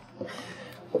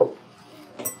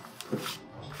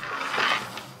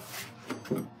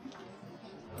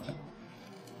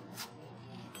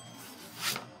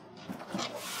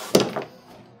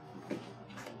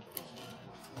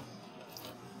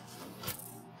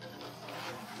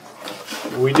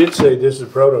 We did say this is a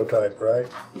prototype, right?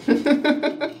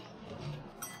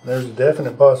 There's a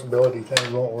definite possibility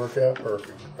things won't work out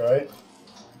perfect, right?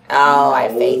 Oh, I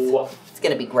have faith. It's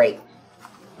going to be great.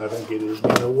 I think it is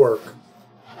going to work.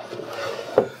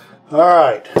 All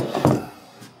right.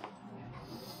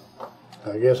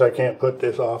 I guess I can't put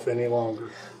this off any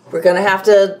longer. We're going to have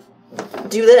to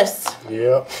do this.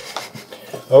 Yep.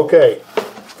 Okay.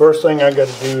 First thing I got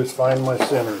to do is find my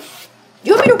centers. Do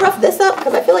you want me to rough this up?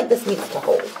 Because I feel like this needs to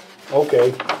hold.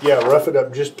 Okay. Yeah, rough it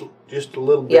up just a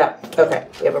little bit. Yeah, okay.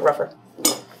 We have a rougher.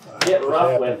 Get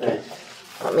rough with it.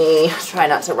 Let me try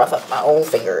not to rough up my own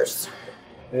fingers.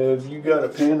 Have you got a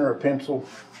pen or a pencil?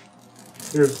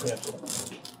 Here's a pencil. There's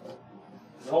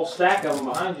a whole stack of them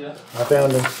behind you. I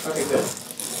found them. Okay, good.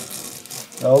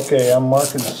 Okay, I'm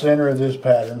marking the center of this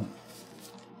pattern.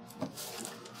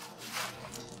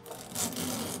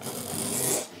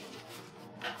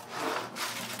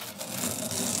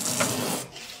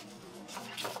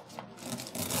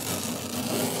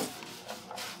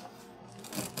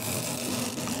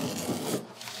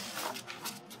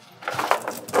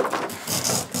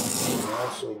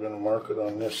 Mark it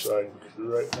on this side because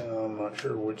right now I'm not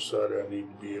sure which side I need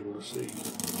to be able to see.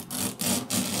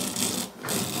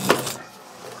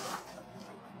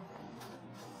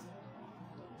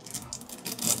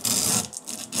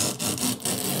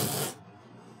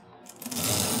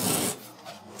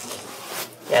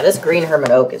 Yeah, this green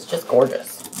Hermann Oak is just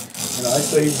gorgeous. And I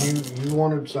saved you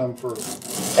wanted some for.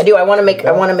 I do. I want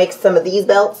to make some of these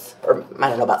belts, or I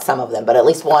don't know about some of them, but at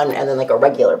least one, and then like a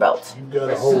regular belt. You've got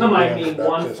a whole. Some I mean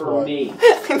one for me.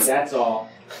 That's all.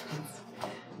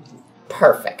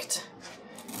 Perfect.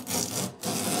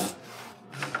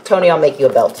 Tony, I'll make you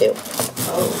a belt too.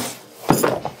 Oh.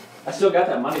 I still got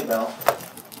that money belt.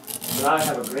 So now I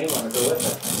have a green one to go with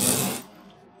it.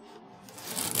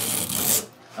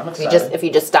 I'm excited. If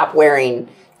you just stop wearing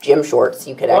gym shorts,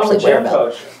 you could actually wear a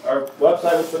belt. Coach. Our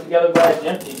website was put together by a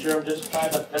gym teacher. I'm just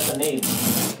trying to fit the need.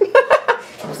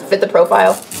 Fit the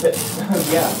profile?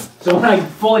 Yeah. So when I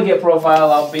fully get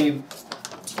profile, I'll be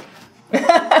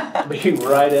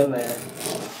right in there.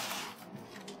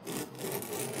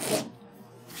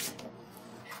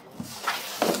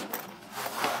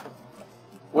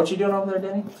 What you doing over there,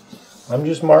 Denny? I'm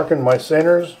just marking my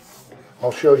centers.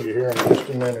 I'll show you here in just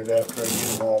a minute after I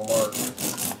get them all marked.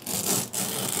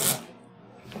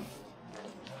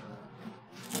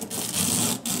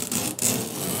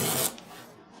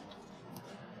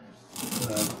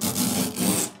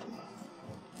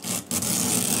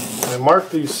 I mark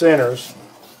these centers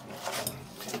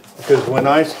because when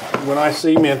I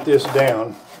cement this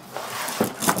down,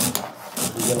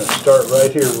 I'm going to start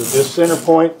right here with this center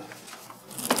point.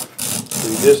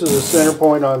 See, this is the center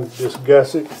point on this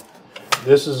gusset.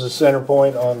 This is the center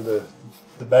point on the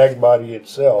bag body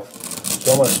itself.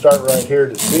 So I'm going to start right here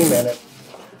to cement it.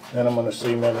 Then I'm going to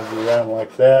cement it around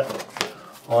like that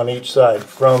on each side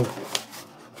from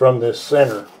this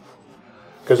center.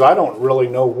 Because I don't really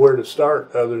know where to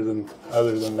start other than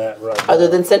that right now. Other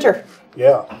than center?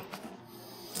 Yeah.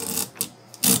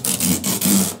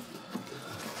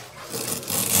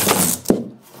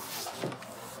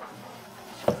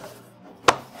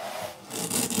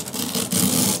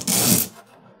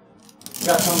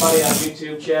 Got somebody on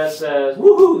YouTube, Chad says,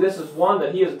 woohoo, this is one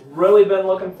that he has really been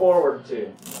looking forward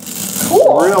to.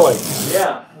 Cool. Really?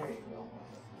 Yeah. There you go.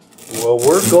 Well,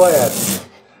 we're glad.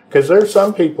 Because there's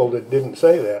some people that didn't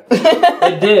say that.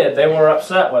 They did. They were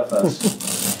upset with us.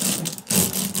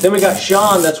 Then we got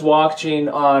Sean that's watching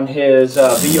on his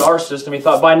VR system. He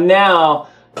thought by now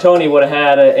Tony would have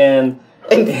had it in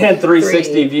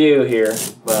 360 view here,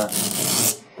 but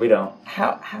we don't.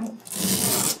 How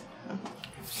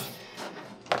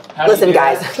Listen,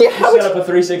 guys. You set up a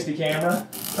 360 camera.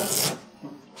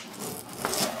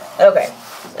 Okay.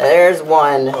 There's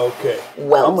one. Okay.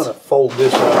 Welt. I'm going to fold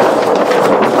this out.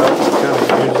 Kind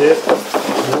of use it.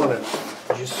 You want to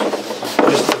just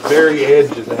the very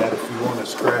edge of that if you want to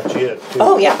scratch it too.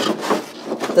 Oh, yeah.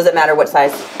 Does it matter what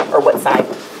size or what side?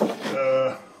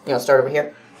 You want to start over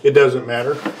here? It doesn't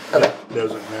matter. Okay. It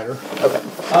doesn't matter. Okay.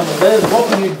 Liz, what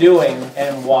were you doing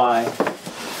and why?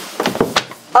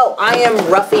 Oh, I am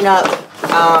roughing up.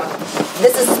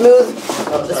 This is smooth.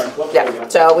 Oh, sorry. Yeah.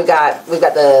 So we've got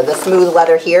the smooth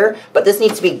leather here, but this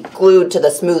needs to be glued to the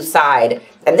smooth side,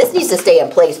 and this needs to stay in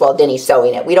place while Denny's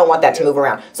sewing it. We don't want that to move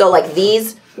around. So like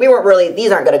these, these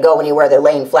aren't going to go anywhere. They're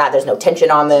laying flat. There's no tension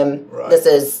on them. Right.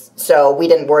 So we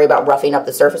didn't worry about roughing up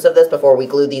the surface of this before we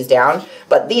glued these down,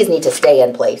 but these need to stay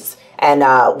in place. And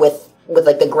with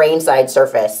like the grain side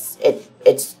surface,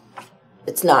 it's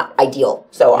not ideal.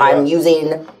 So yeah. I'm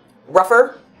using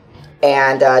rougher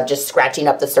and just scratching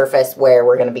up the surface where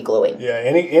we're going to be gluing. Yeah,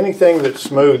 anything that's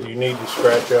smooth, you need to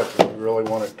scratch up if you really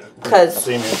want it to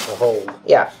cement to hold.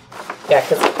 Yeah,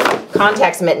 because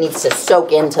contact cement needs to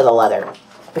soak into the leather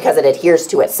because it adheres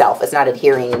to itself. It's not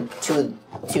adhering to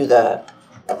the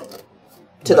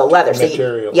leather.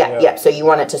 Material. So yeah. So you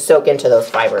want it to soak into those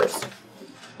fibers.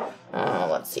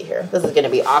 Let's see here. This is going to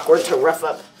be awkward to rough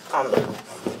up on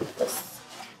this.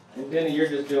 And Denny, you're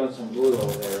just doing some glue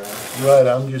over there, right? Right,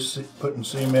 I'm just putting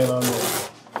cement on the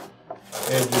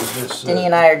edge of this. Denny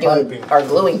and I are doing our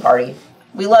gluing party.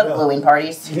 We love gluing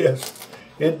parties. Yes,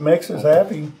 it makes us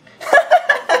happy.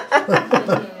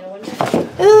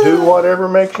 Do whatever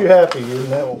makes you happy, isn't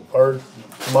that our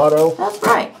motto? That's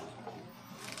right.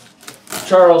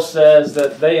 Charles says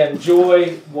that they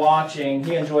enjoy watching,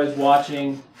 he enjoys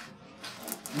watching,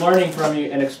 learning from you,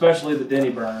 and especially the Denny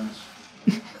burns.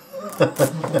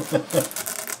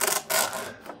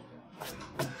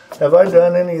 Have I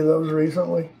done any of those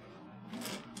recently?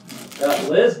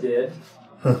 Liz did.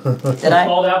 Did I?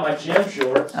 Called out my gym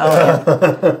shorts.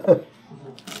 Oh,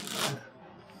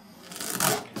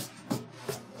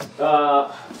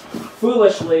 yeah.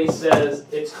 Foolishly says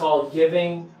it's called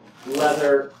giving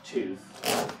leather tooth.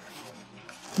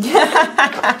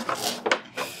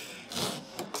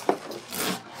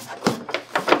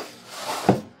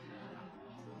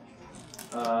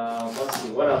 Let's see,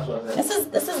 what else was there?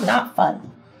 This is not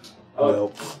fun. Oh,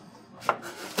 Nope.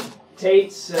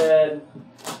 Tate said,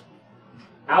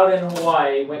 out in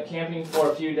Hawaii, went camping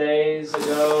for a few days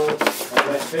ago, and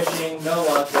went fishing, no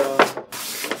luck though.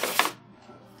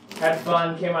 Had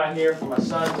fun, came out here for my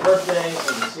son's birthday,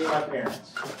 and to see my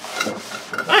parents.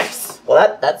 Nice.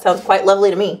 Well, that sounds quite lovely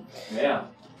to me. Yeah.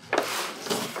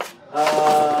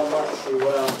 Let's see,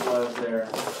 what else was there?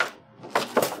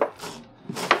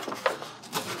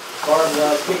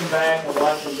 Barb's kicking back and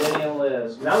watching Denny and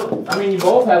Liz. Now, I mean, you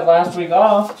both had last week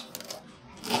off.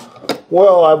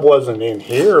 Well, I wasn't in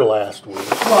here last week.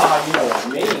 Well, you know what I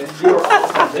mean. You were on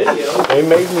the video. They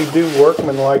made me do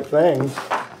workmanlike things.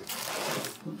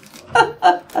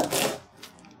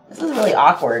 This is really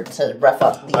awkward to rough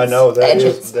up these I know,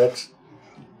 edges. that's...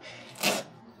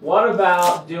 What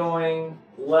about doing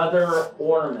leather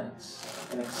ornaments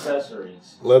and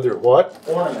accessories? Leather what?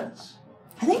 Ornaments.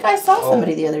 I think I saw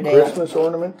somebody the other day Christmas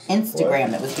ornaments? on Instagram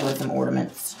that was doing some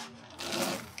ornaments.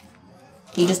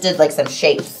 He just did like some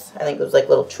shapes. I think it was like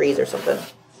little trees or something.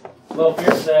 Lil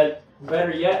Pierce said, better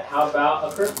yet, how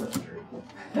about a Christmas tree?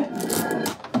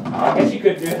 I guess you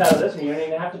could do it out of this one. You don't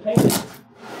even have to paint it.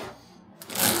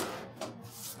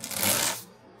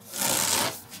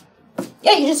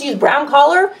 Yeah, you just use brown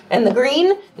collar and the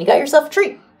green, and you got yourself a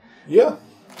tree. Yeah.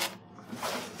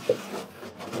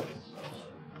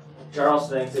 Charles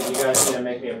thinks that you guys need to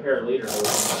make me a pair of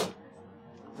lederhosen.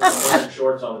 I'm wearing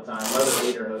shorts all the time. Leather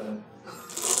lederhosen.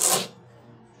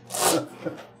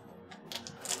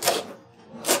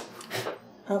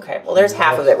 Okay, well there's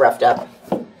half of it roughed up.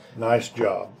 Nice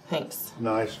job. Thanks.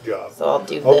 Nice job. So I'll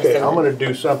do this. Okay, I'm going to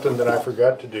do something that I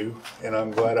forgot to do, and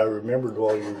I'm glad I remembered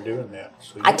while you were doing that.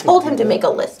 So I told him to make a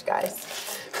list,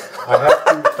 guys.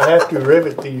 I have to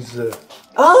rivet these.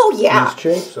 Oh yeah. These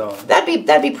shapes on.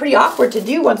 That'd be pretty awkward to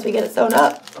do once we get it sewn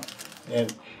up.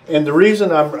 And the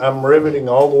reason I'm riveting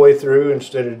all the way through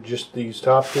instead of just these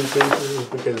top two pieces is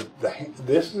because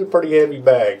this is a pretty heavy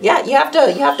bag. Yeah, you have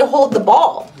to hold the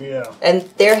ball. Yeah. And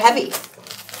they're heavy.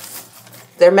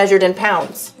 They're measured in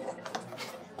pounds.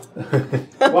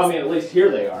 Well, I mean, at least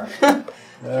here they are. All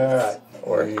right.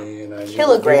 Or and I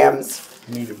kilograms.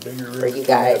 Need a bigger rivet for you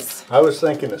guys. I was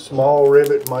thinking a small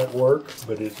rivet might work,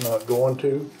 but it's not going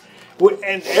to.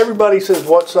 And everybody says,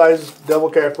 what size double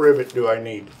cap rivet do I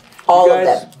need? All you of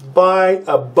guys them. Buy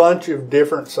a bunch of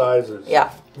different sizes.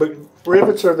 Yeah. But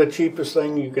rivets are the cheapest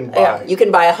thing you can buy. Yeah, you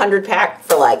can buy a 100-pack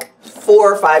for like $4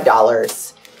 or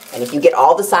 $5. And if you get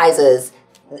all the sizes,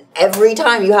 every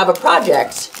time you have a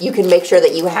project, you can make sure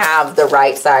that you have the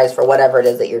right size for whatever it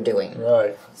is that you're doing.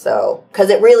 Right. So, because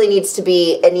it really needs to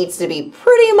be,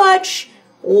 pretty much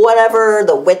whatever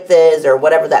the width is or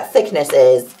whatever that thickness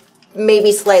is,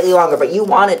 maybe slightly longer, but you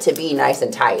want it to be nice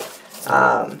and tight.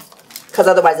 Because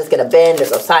otherwise it's going to bend or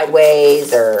go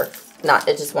sideways or not,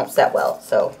 it just won't set well.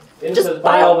 So, just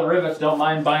buy all the rivets, don't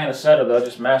mind buying a set of those,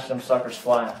 just mash them suckers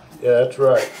flat. Yeah, that's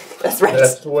right. That's right.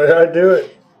 That's the way I do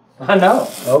it. I know.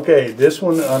 Okay, this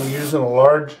one I'm using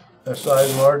a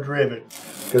size large rivet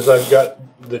because I've got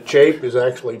the chape is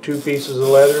actually 2 pieces of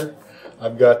leather.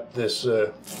 I've got this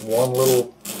one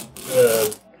little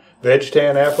veg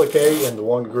tan applique and the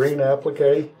one green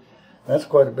applique. That's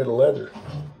quite a bit of leather.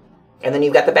 And then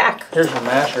you've got the back. Here's your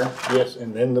masher. Yes,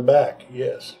 and then the back,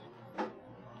 yes.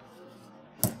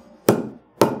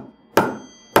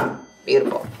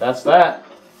 Beautiful. That's that.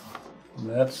 And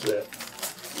that's it.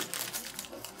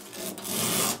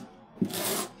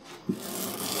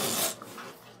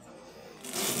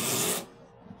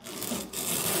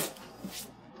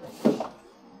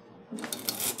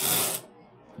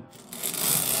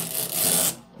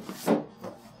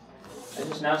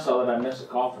 Now saw that I missed a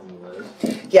call from you, Liz.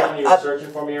 Yeah. You were searching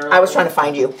for me earlier? I was trying to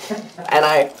find you. And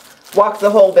I walked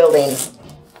the whole building.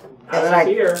 And then I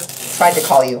tried to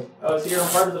call you. I was here in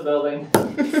part of the building.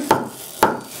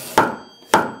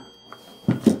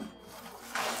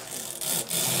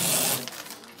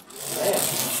 Man.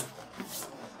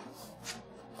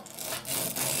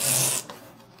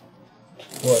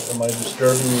 What, am I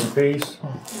disturbing your peace?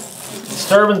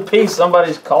 Disturbing peace,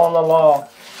 somebody's calling the law.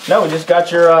 No, we just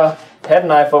got your head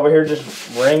knife over here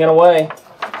just ringing away.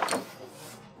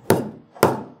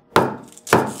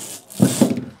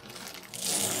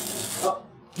 Oh,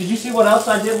 did you see what else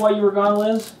I did while you were gone,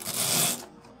 Liz?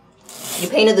 You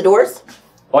painted the doors?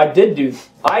 Oh, I didn't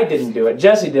do it.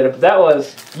 Jesse did it, but that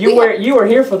was you were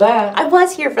here for that. I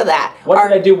was here for that. What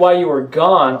did I do while you were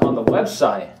gone on the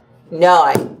website? No,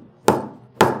 I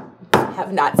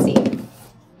have not seen.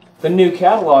 The new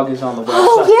catalog is on the website.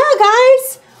 Oh yeah,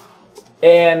 guys.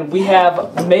 And we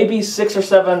have maybe 6 or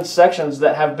 7 sections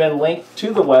that have been linked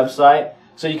to the website.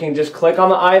 So you can just click on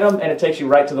the item and it takes you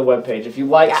right to the webpage. If you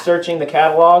like searching the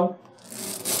catalog,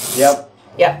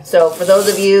 Yep. So for those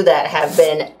of you that have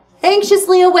been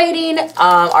anxiously awaiting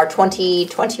our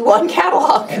 2021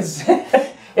 catalog.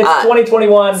 It's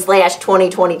 2021 /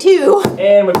 2022.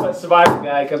 And we put Survivor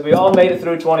Guide because we all made it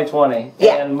through 2020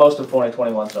 Yeah. and most of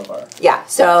 2021 so far. Yeah,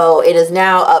 so it is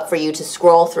now up for you to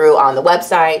scroll through on the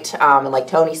website. And like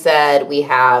Tony said, we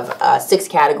have 6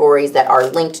 categories that are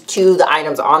linked to the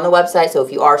items on the website. So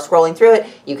if you are scrolling through it,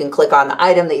 you can click on the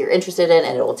item that you're interested in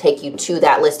and it will take you to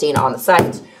that listing on the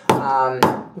site.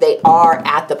 They are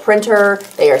at the printer.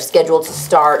 They are scheduled to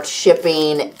start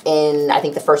shipping in, I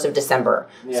think, the 1st of December.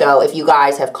 Yeah. So if you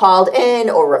guys have called in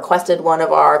or requested one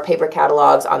of our paper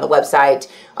catalogs on the website,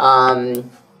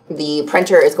 the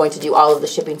printer is going to do all of the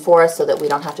shipping for us so that we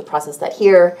don't have to process that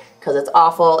here because it's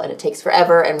awful and it takes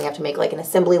forever and we have to make like an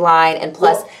assembly line. And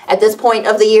plus, at this point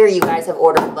of the year, you guys have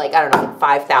ordered like, I don't know, like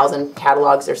 5,000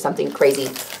 catalogs or something crazy.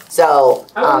 So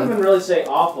I wouldn't even really say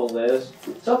awful, Liz.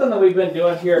 Something that we've been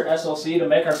doing here at SLC to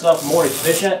make ourselves more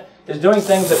efficient is doing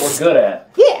things that we're good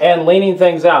at. Yeah. And leaning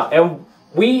things out. And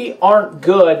we aren't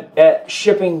good at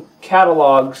shipping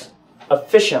catalogs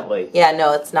efficiently. Yeah,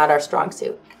 no, it's not our strong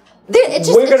suit.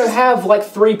 We're going to have like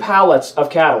 3 pallets of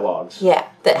catalogs. Yeah,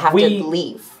 that have to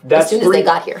leave as soon as they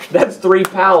got here. That's 3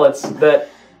 pallets that...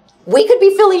 We could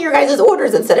be filling your guys'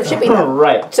 orders instead of shipping them.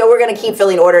 Right. So we're going to keep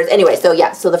filling orders. Anyway, so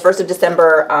yeah, so the 1st of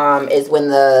December is when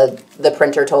the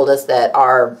printer told us that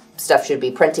our stuff should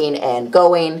be printing and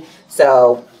going.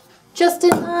 So just in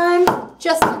time,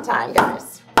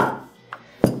 guys.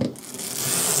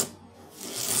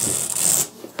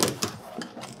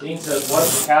 Dean says, what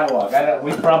is the catalog?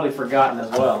 We've probably forgotten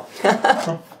as well.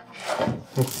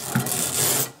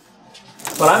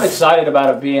 But I'm excited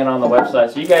about it being on the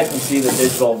website so you guys can see the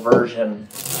digital version.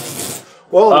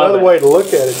 Well, another way to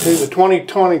look at it, too, the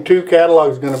 2022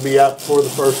 catalog is going to be out before the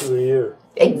 1st of the year.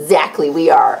 Exactly, we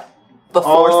are.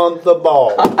 On the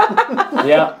ball.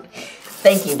 Yeah.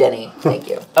 Thank you, Denny. Thank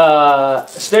you.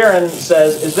 Starin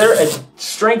says, is there a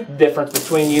strength difference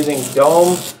between using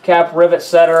dome cap rivet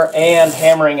setter and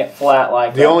hammering it flat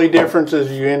like that? The only difference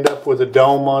is you end up with a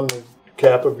dome on the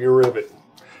cap of your rivet.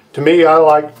 To me, I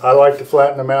like to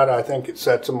flatten them out. I think it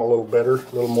sets them a little better,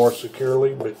 a little more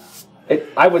securely. But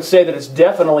I would say that it's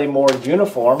definitely more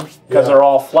uniform because they're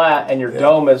all flat, and your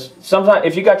dome is sometimes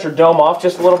if you got your dome off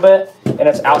just a little bit and and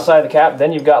it's outside the cap,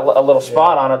 then you've got a little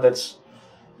spot on it that's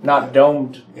not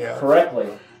domed correctly.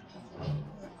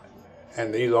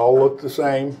 And these all look the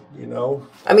same, you know.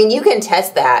 I mean, you can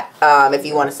test that if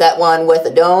you want to set one with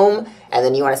a dome, and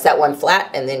then you want to set one flat,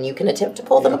 and then you can attempt to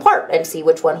pull them apart and see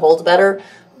which one holds better.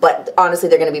 But honestly,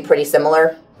 they're going to be pretty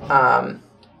similar. And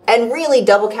really,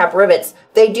 double cap rivets,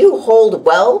 they do hold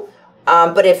well.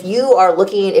 But if you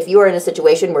are in a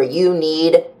situation where you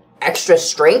need extra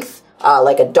strength,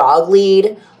 like a dog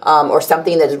lead or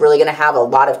something that's really going to have a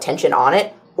lot of tension on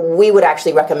it, we would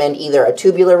actually recommend either a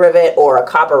tubular rivet or a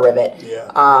copper rivet,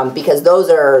 because those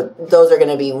are going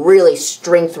to be really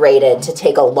strength rated to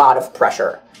take a lot of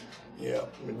pressure. Yeah,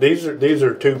 these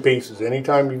are two pieces.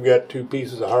 Anytime you've got two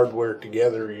pieces of hardware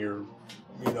together,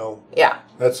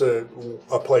 that's a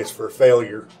place for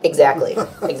failure. Exactly,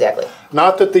 exactly.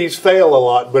 Not that these fail a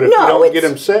lot, but if you don't get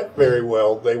them set very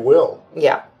well, they will.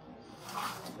 Yeah.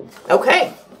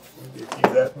 Okay. Give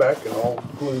you that back and I'll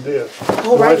glue this.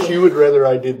 Alrighty. Unless you would rather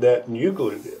I did that and you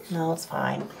glue this. No, it's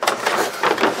fine.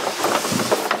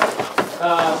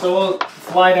 So we'll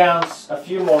fly down a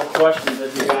few more questions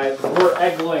as you guys. We're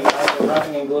egg gluing, right? We're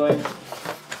roughing and gluing.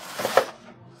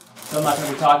 So I'm not going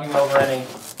to be talking over any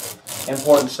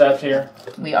important steps here.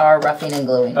 We are roughing and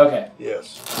gluing. Okay.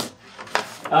 Yes.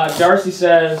 Darcy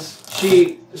says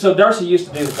Darcy used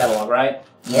to do the catalog, right?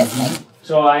 Yes, ma'am.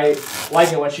 So I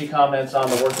like it when she comments on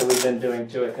the work that we've been doing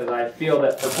to it, because I feel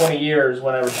that for 20 years,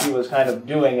 whenever she was kind of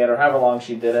doing it, or however long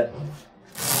she did it,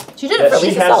 she did it for at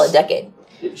least a solid decade.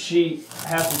 She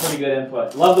has some pretty good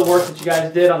input. Love the work that you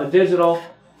guys did on the digital.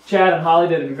 Chad and Holly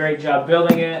did a great job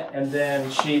building it, and then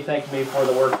she thanked me for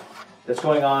the work that's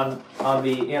going on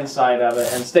the inside of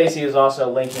it. And Stacy is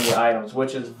also linking the items,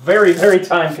 which is very, very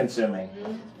time consuming.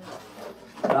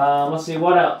 Let's see,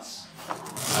 what else?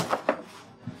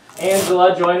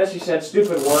 Angela joined us. She said,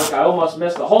 stupid work. I almost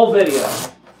missed the whole video.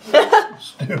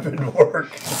 Stupid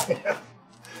work.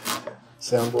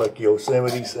 Sounds like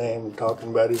Yosemite Sam talking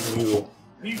about his mule.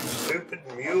 You stupid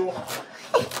mule.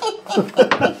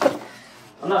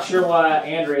 I'm not sure what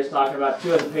Andrea is talking about.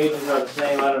 Two of the pages are the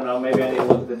same. I don't know. Maybe I need to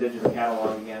look at the digital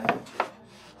catalog again.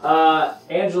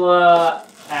 Angela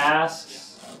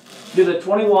asks, do the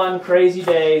 21 crazy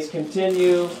days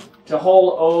continue to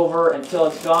hold over until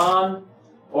it's gone?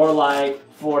 Or like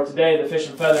for today, the Fish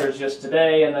and Feathers just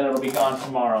today, and then it'll be gone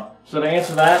tomorrow. So to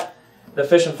answer that, the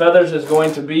Fish and Feathers is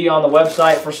going to be on the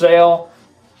website for sale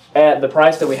at the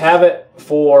price that we have it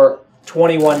for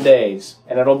 21 days.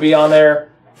 And it'll be on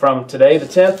there from today, the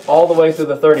 10th, all the way through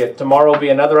the 30th. Tomorrow will be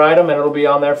another item, and it'll be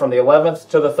on there from the 11th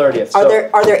to the 30th.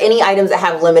 Are there any items that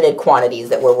have limited quantities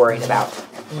that we're worried about?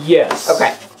 Yes.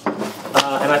 Okay.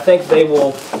 And I think they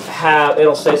will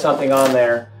it'll say something on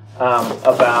there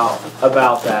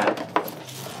about that.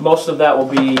 Most of that will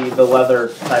be the leather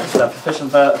type stuff. Fish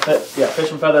and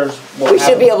Feathers. We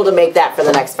should be able to make that for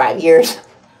the next 5 years.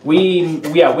 We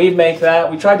make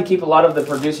that. We tried to keep a lot of the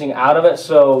producing out of it,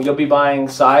 so you'll be buying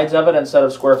sides of it instead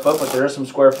of square foot, but there is some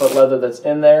square foot leather that's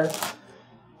in there.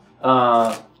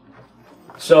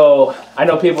 So I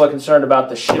know people are concerned about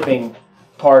the shipping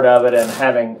part of it and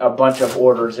having a bunch of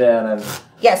orders in, and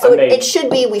yeah, so it should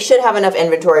be, we should have enough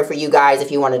inventory for you guys if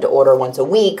you wanted to order once a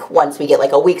week, once we get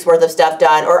like a week's worth of stuff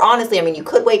done. Or honestly, I mean, you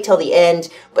could wait till the end,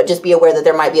 but just be aware that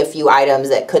there might be a few items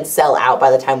that could sell out by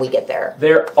the time we get there.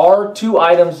 There are 2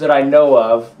 items that I know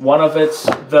of. One of it's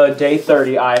the day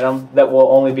 30 item that will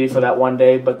only be for that one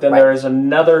day, but then there is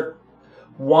another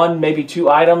 1, maybe 2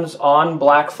 items on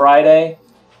Black Friday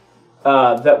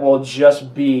that will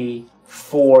just be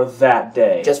for that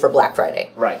day. Just for Black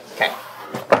Friday. Right. Okay.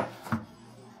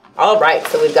 All right,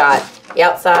 so we've got the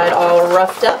outside all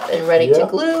roughed up and ready to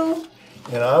glue.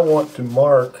 And I want to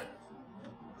mark,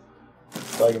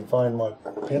 if I can find my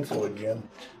pencil again,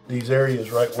 these areas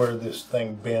right where this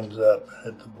thing bends up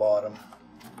at the bottom.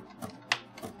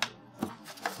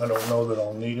 I don't know that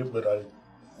I'll need it, but I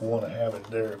want to have it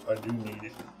there if I do need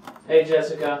it. Hey,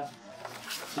 Jessica.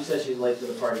 She says she's late to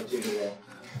the party too today.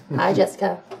 Hi,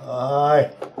 Jessica.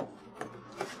 Hi.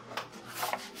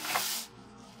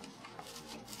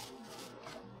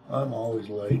 I'm always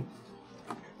late.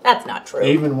 That's not true.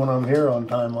 Even when I'm here on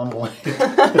time, I'm late.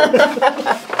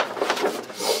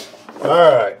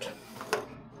 All right.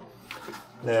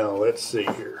 Now, let's see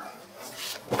here.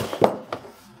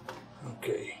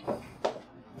 Okay.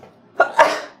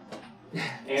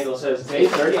 Angela says, day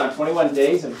 30 on 21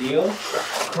 days of deals?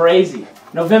 Crazy.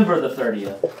 November the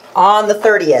 30th. On the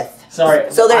 30th.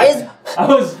 Sorry. So there is... I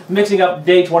was mixing up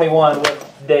day 21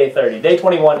 with day 30. Day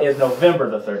 21 is November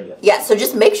the 30th. Yeah, so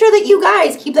just make sure that you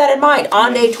guys keep that in mind.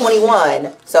 On day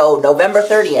 21, so November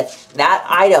 30th, that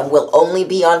item will only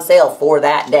be on sale for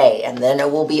that day, and then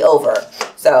it will be over.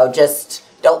 So just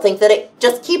don't think that it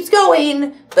just keeps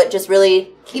going, but just really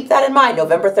keep that in mind.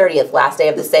 November 30th, last day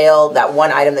of the sale, that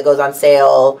one item that goes on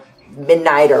sale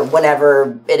midnight or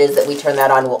whenever it is that we turn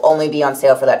that on will only be on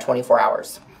sale for that 24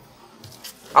 hours.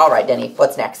 All right, Denny,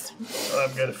 what's next?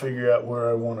 I've got to figure out where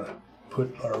I want to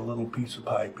put our little piece of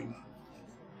piping.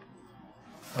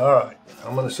 All right,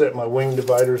 I'm going to set my wing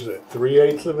dividers at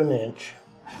 3/8 of an inch.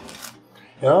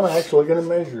 And I'm actually going to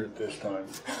measure it this time.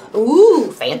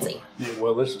 Ooh, fancy. Yeah,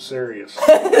 well, this is serious.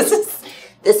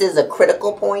 This is a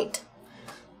critical point.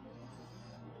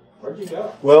 Where'd you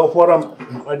go?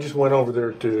 Well, I just went over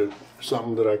there to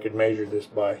something that I could measure this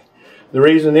by. The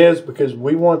reason is because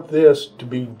we want this to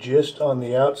be just on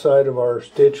the outside of our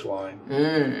stitch line.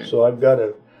 So I've got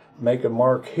to make a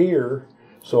mark here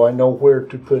so I know where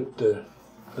to put the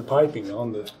piping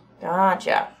on the...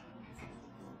 Gotcha.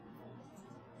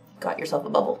 Got yourself a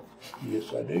bubble.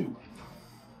 Yes, I do.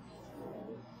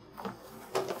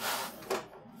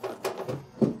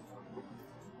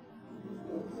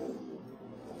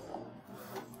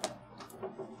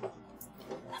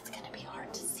 That's going to be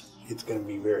hard to see. It's going to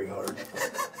be very hard.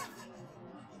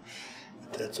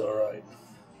 But that's all right.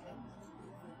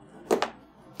 I'll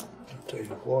tell you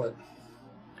what.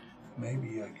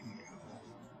 Maybe I can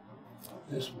go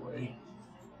this way.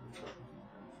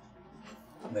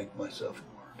 Make myself a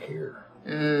mark here.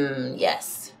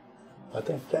 Yes. I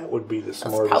think that would be the That's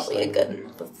smartest probably thing to do.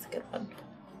 That's a good one.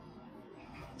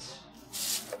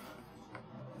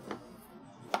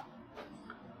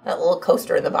 That little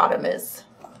coaster in the bottom is...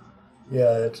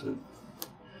 Yeah, it's a...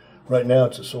 Right now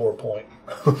it's a sore point.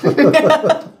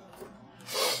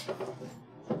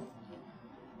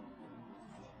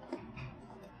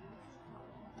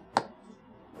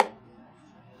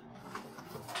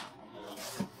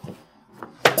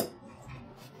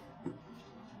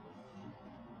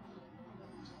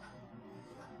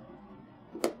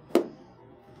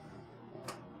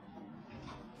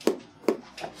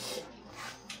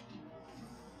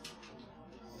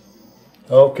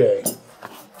 Okay.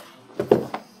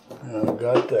 Now I've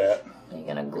got that. Are you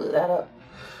going to glue that up?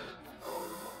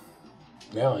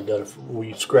 Now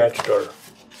we scratched our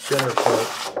center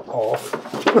point off.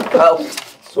 Oh.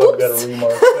 So I've got to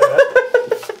remark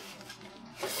that.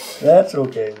 That's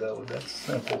okay though. That's a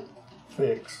simple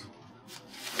fix.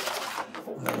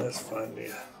 Now let's find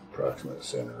the approximate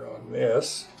center on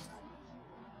this.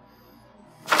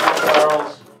 Hi,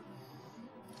 Charles.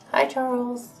 Hi,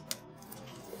 Charles.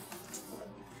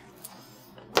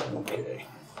 Okay.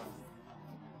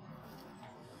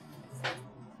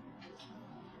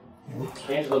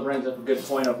 Angela brings up a good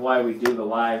point of why we do the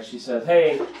live. She says,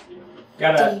 "Hey, You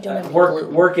don't have any glue.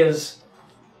 work is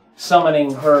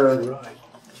summoning her." Right.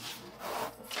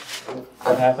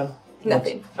 What happened?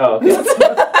 Nothing. Oh, okay.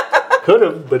 Could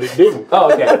have, but it didn't.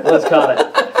 Oh, okay. Let's call it.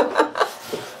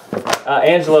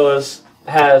 Angela was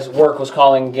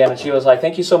calling again, and she was like,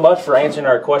 "Thank you so much for answering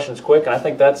our questions quick." And I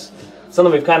think that's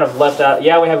something we've kind of left out.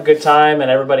 Yeah, we have a good time, and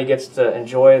everybody gets to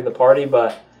enjoy the party,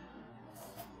 but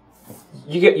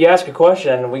you ask a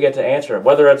question, and we get to answer it,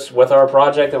 whether it's with our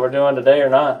project that we're doing today or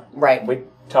not. Right. We've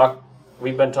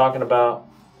been talking about.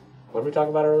 What did we talk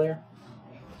about earlier?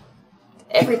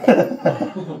 Everything.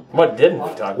 What didn't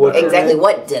we talk about? Exactly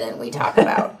what didn't we talk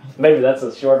about? Maybe that's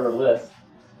a shorter list.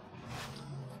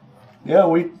 Yeah,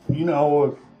 we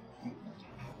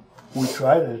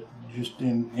try to just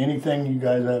in anything you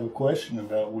guys have a question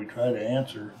about, we try to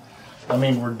answer. I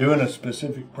mean, we're doing a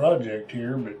specific project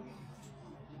here, but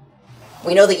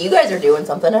We know that you guys are doing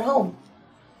something at home.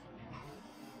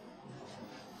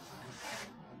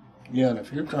 yeah, and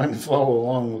if you're trying to follow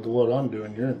along with what I'm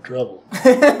doing, you're in trouble.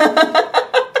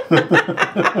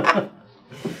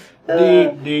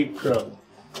 Deep trouble.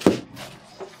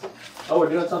 Oh, we're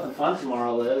doing something fun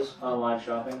tomorrow, Liz, on live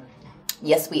shopping.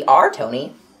 Yes, we are,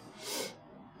 Tony.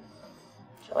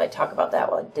 Shall I talk about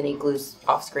that while Denny glues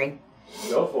off screen?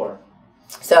 Go for it.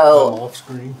 So, Off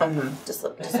screen. just a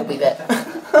wee bit.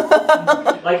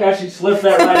 Like how she slipped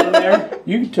that right in there.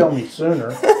 You can tell me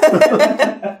sooner.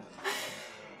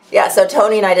 Yeah, so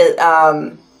Tony and I did,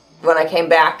 when I came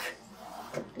back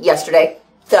yesterday,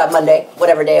 Monday,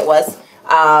 whatever day it was,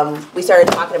 we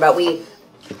started talking about, the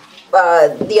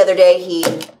other day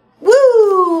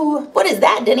woo! What is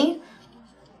that, Denny?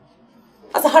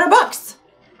 That's $100.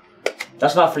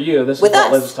 That's not for you. This is With what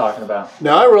us. Liz is talking about.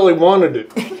 Now, I really wanted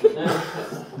it.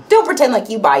 Don't pretend like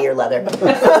you buy your leather.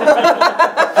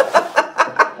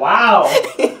 Wow.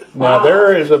 Now,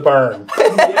 there is a burn.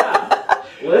 Yeah.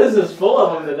 full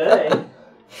of them today.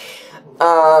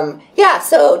 Yeah,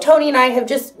 so Tony and I have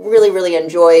just really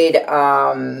enjoyed,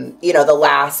 you know, the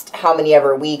last how many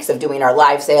ever weeks of doing our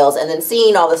live sales and then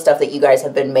seeing all the stuff that you guys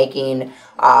have been making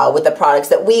with the products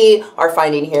that we are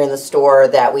finding here in the store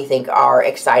that we think are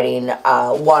exciting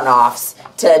one-offs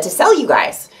to sell you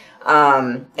guys.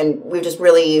 And we've just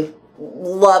really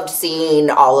loved seeing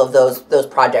all of those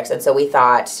projects. And so we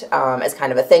thought, as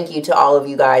kind of a thank you to all of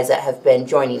you guys that have been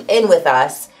joining in with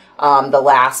us, the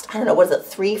last, I don't know, what is it,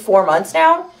 3-4 months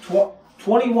now?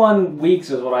 21 weeks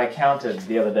is what I counted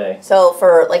the other day. So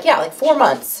for like 4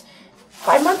 months,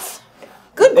 5 months?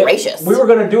 Good gracious. We were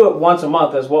going to do it once a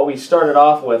month is what we started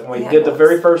off with. When we did the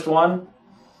very first one.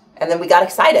 And then we got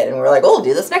excited and we were like, oh, we'll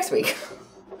do this next week.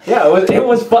 Yeah, it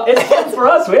was fun. It's fun for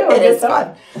us. We have a good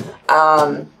time.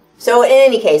 Fun. So in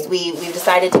any case, we've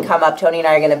decided to come up. Tony and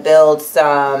I are going to build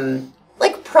some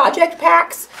like project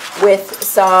packs with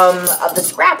some of the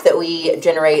scrap that we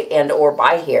generate and or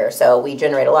buy here. So we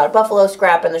generate a lot of buffalo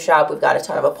scrap in the shop. We've got a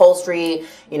ton of upholstery,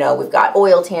 you know, we've got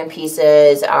oil tan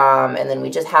pieces, and then we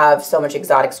just have so much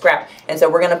exotic scrap. And so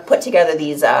we're gonna put together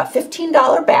these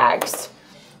 $15 bags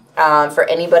for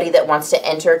anybody that wants to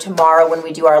enter tomorrow when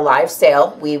we do our live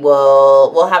sale.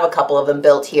 We'll have a couple of them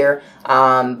built here,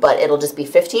 but it'll just be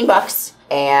 15 bucks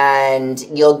and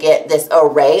you'll get this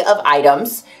array of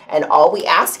items. And all we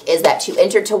ask is that to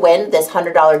enter to win this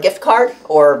 $100 gift card,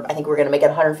 or I think we're going to make it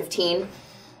 $115.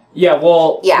 Yeah,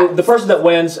 well, the person that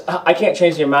wins, I can't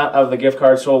change the amount of the gift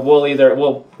card, so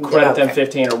we'll credit them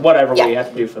 15 or whatever we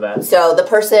have to do for that. So the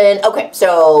person,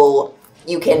 so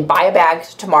you can buy a bag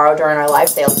tomorrow during our live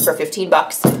sales for 15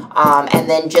 bucks. And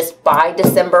then just by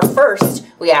December 1st,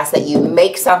 we ask that you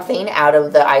make something out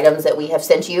of the items that we have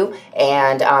sent you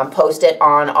and post it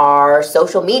on our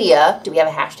social media. Do we have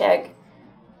a hashtag?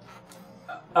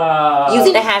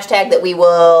 Using a hashtag that we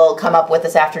will come up with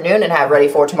this afternoon and have ready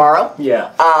for tomorrow.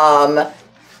 Yeah.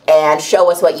 And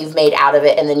show us what you've made out of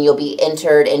it, and then you'll be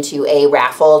entered into a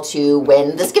raffle to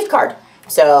win this gift card.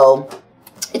 So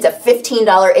it's a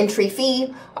 $15 entry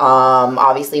fee.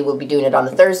 Obviously, we'll be doing it on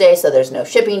the Thursday, so there's no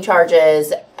shipping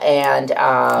charges. And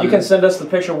you can send us the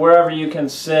picture wherever you can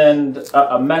send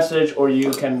a message, or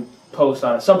you can post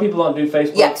on it. Some people don't do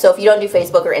Facebook. Yeah, so if you don't do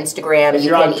Facebook or Instagram,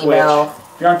 you can email.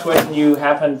 If you're on Twitch and you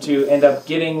happen to end up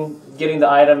getting the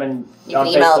item, and you can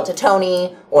email it to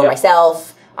Tony or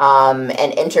myself and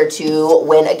enter to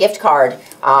win a gift card.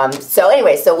 So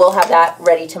anyway, so we'll have that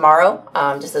ready tomorrow,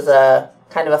 just as a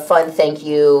kind of a fun thank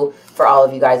you for all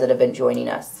of you guys that have been joining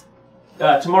us.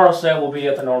 Tomorrow's sale will be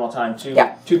at the normal time,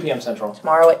 2 p.m. Central.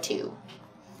 Tomorrow at 2.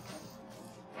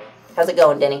 How's it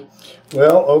going, Denny?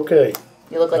 Well, okay.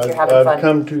 You look like you're having fun. I've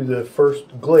come to the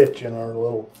first glitch in our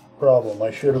little problem.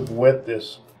 I should have wet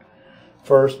this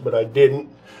first, but I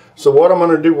didn't. So what I'm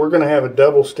going to do, we're going to have a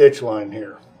double stitch line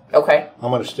here. Okay.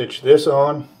 I'm going to stitch this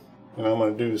on, and I'm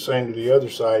going to do the same to the other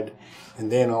side,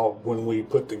 and then when we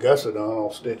put the gusset on,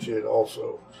 I'll stitch it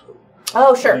also. So,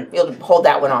 oh, sure. You'll hold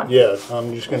that one on. Yeah,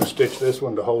 I'm just going to stitch this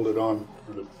one to hold it on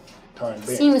for the time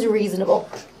being. Seems reasonable.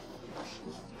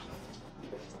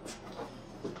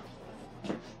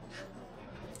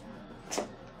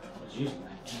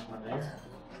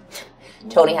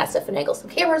 Tony has to finagle some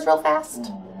cameras real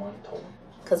fast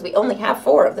because we only have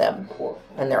 4 of them,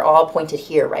 and they're all pointed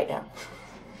here right now.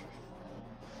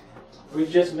 We've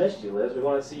just missed you, Liz. We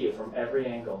want to see you from every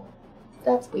angle.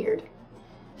 That's weird.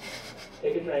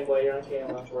 Take a drink while you're on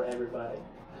camera for everybody.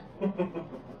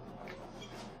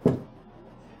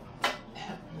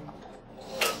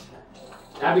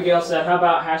 Abigail said, how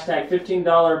about hashtag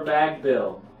 $15 bag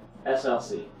bill,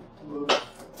 SLC?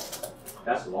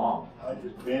 That's long. I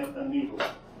just bent a needle.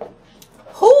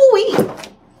 Hooey!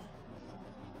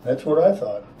 That's what I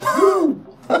thought.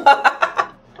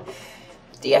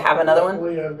 Do you have another one?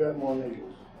 Hopefully I've got more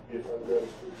needles. If I've got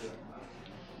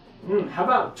a How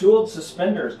about jeweled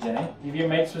suspenders, Jenny? Have you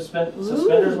made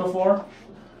suspenders before?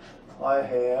 I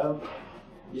have.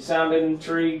 You sounded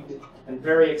intrigued and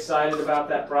very excited about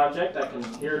that project. I can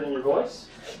hear it in your voice.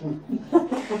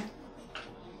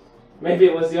 Maybe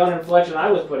it was the uninflection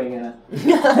I was putting in it.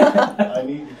 I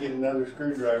need to get another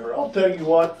screwdriver. I'll tell you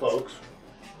what, folks.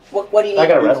 What do you need? I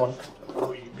got a red one.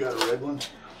 Oh, you got a red one?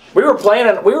 We were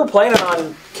planning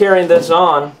on carrying this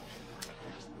on.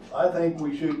 I think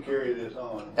we should carry this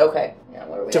on. Okay. Yeah,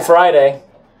 what are we to at? Friday.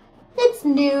 It's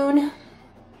noon.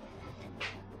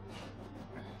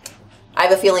 I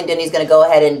have a feeling Denny's going to go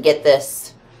ahead and get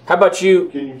this. How about you?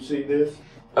 Can you see this?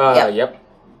 Yep.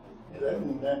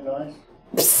 Isn't that nice?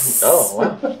 Oh,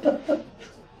 wow.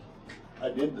 I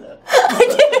did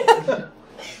that.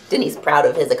 Denny's proud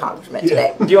of his accomplishment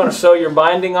today. Do you want to sew your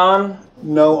binding on?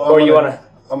 No. Or you want to?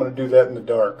 I'm gonna do that in the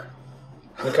dark.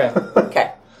 Okay.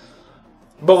 Okay.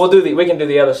 But we can do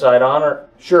the other side on, or?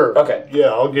 Sure. Okay. Yeah,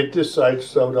 I'll get this side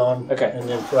sewed on. Okay. And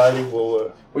then Friday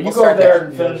we'll. Well, you go over there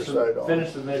and finish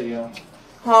finish the video.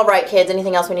 All right, kids.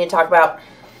 Anything else we need to talk about?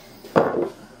 I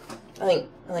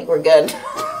think we're good.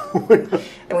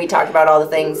 And we talked about all the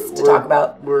things to talk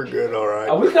about. We're good, all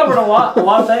right. We covered a lot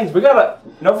of things.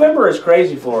 November is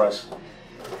crazy for us.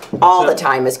 All the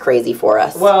time is crazy for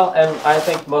us. Well, and I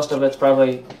think most of it's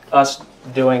probably us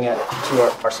doing it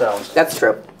to ourselves. That's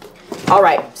true. All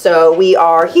right, so we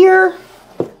are here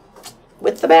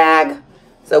with the bag.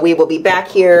 So we will be back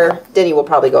here. Denny will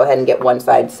probably go ahead and get one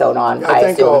side sewn on. I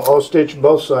think assume. I'll stitch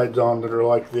both sides on that are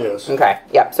like this. Okay,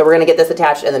 yeah. So we're gonna get this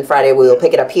attached, and then Friday we will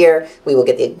pick it up here. We will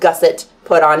get the gusset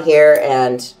put on here,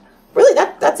 and really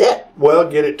that's it. Well,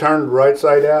 get it turned right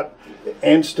side out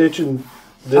and stitching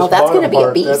this Oh, that's bottom gonna be a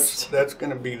part. beast. That's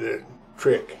gonna be the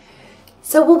trick.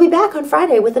 So we'll be back on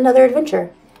Friday with another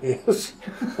adventure. Yes.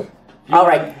 All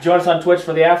right. Join us on Twitch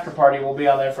for the after party. We'll be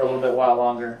on there for a little bit while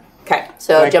longer. Okay,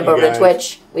 so Thank jump you, over to guys.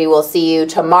 Twitch. We will see you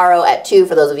tomorrow at 2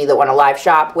 for those of you that want to live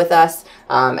shop with us.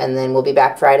 And then we'll be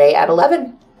back Friday at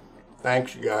 11.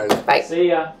 Thanks, you guys. Bye. See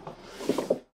ya.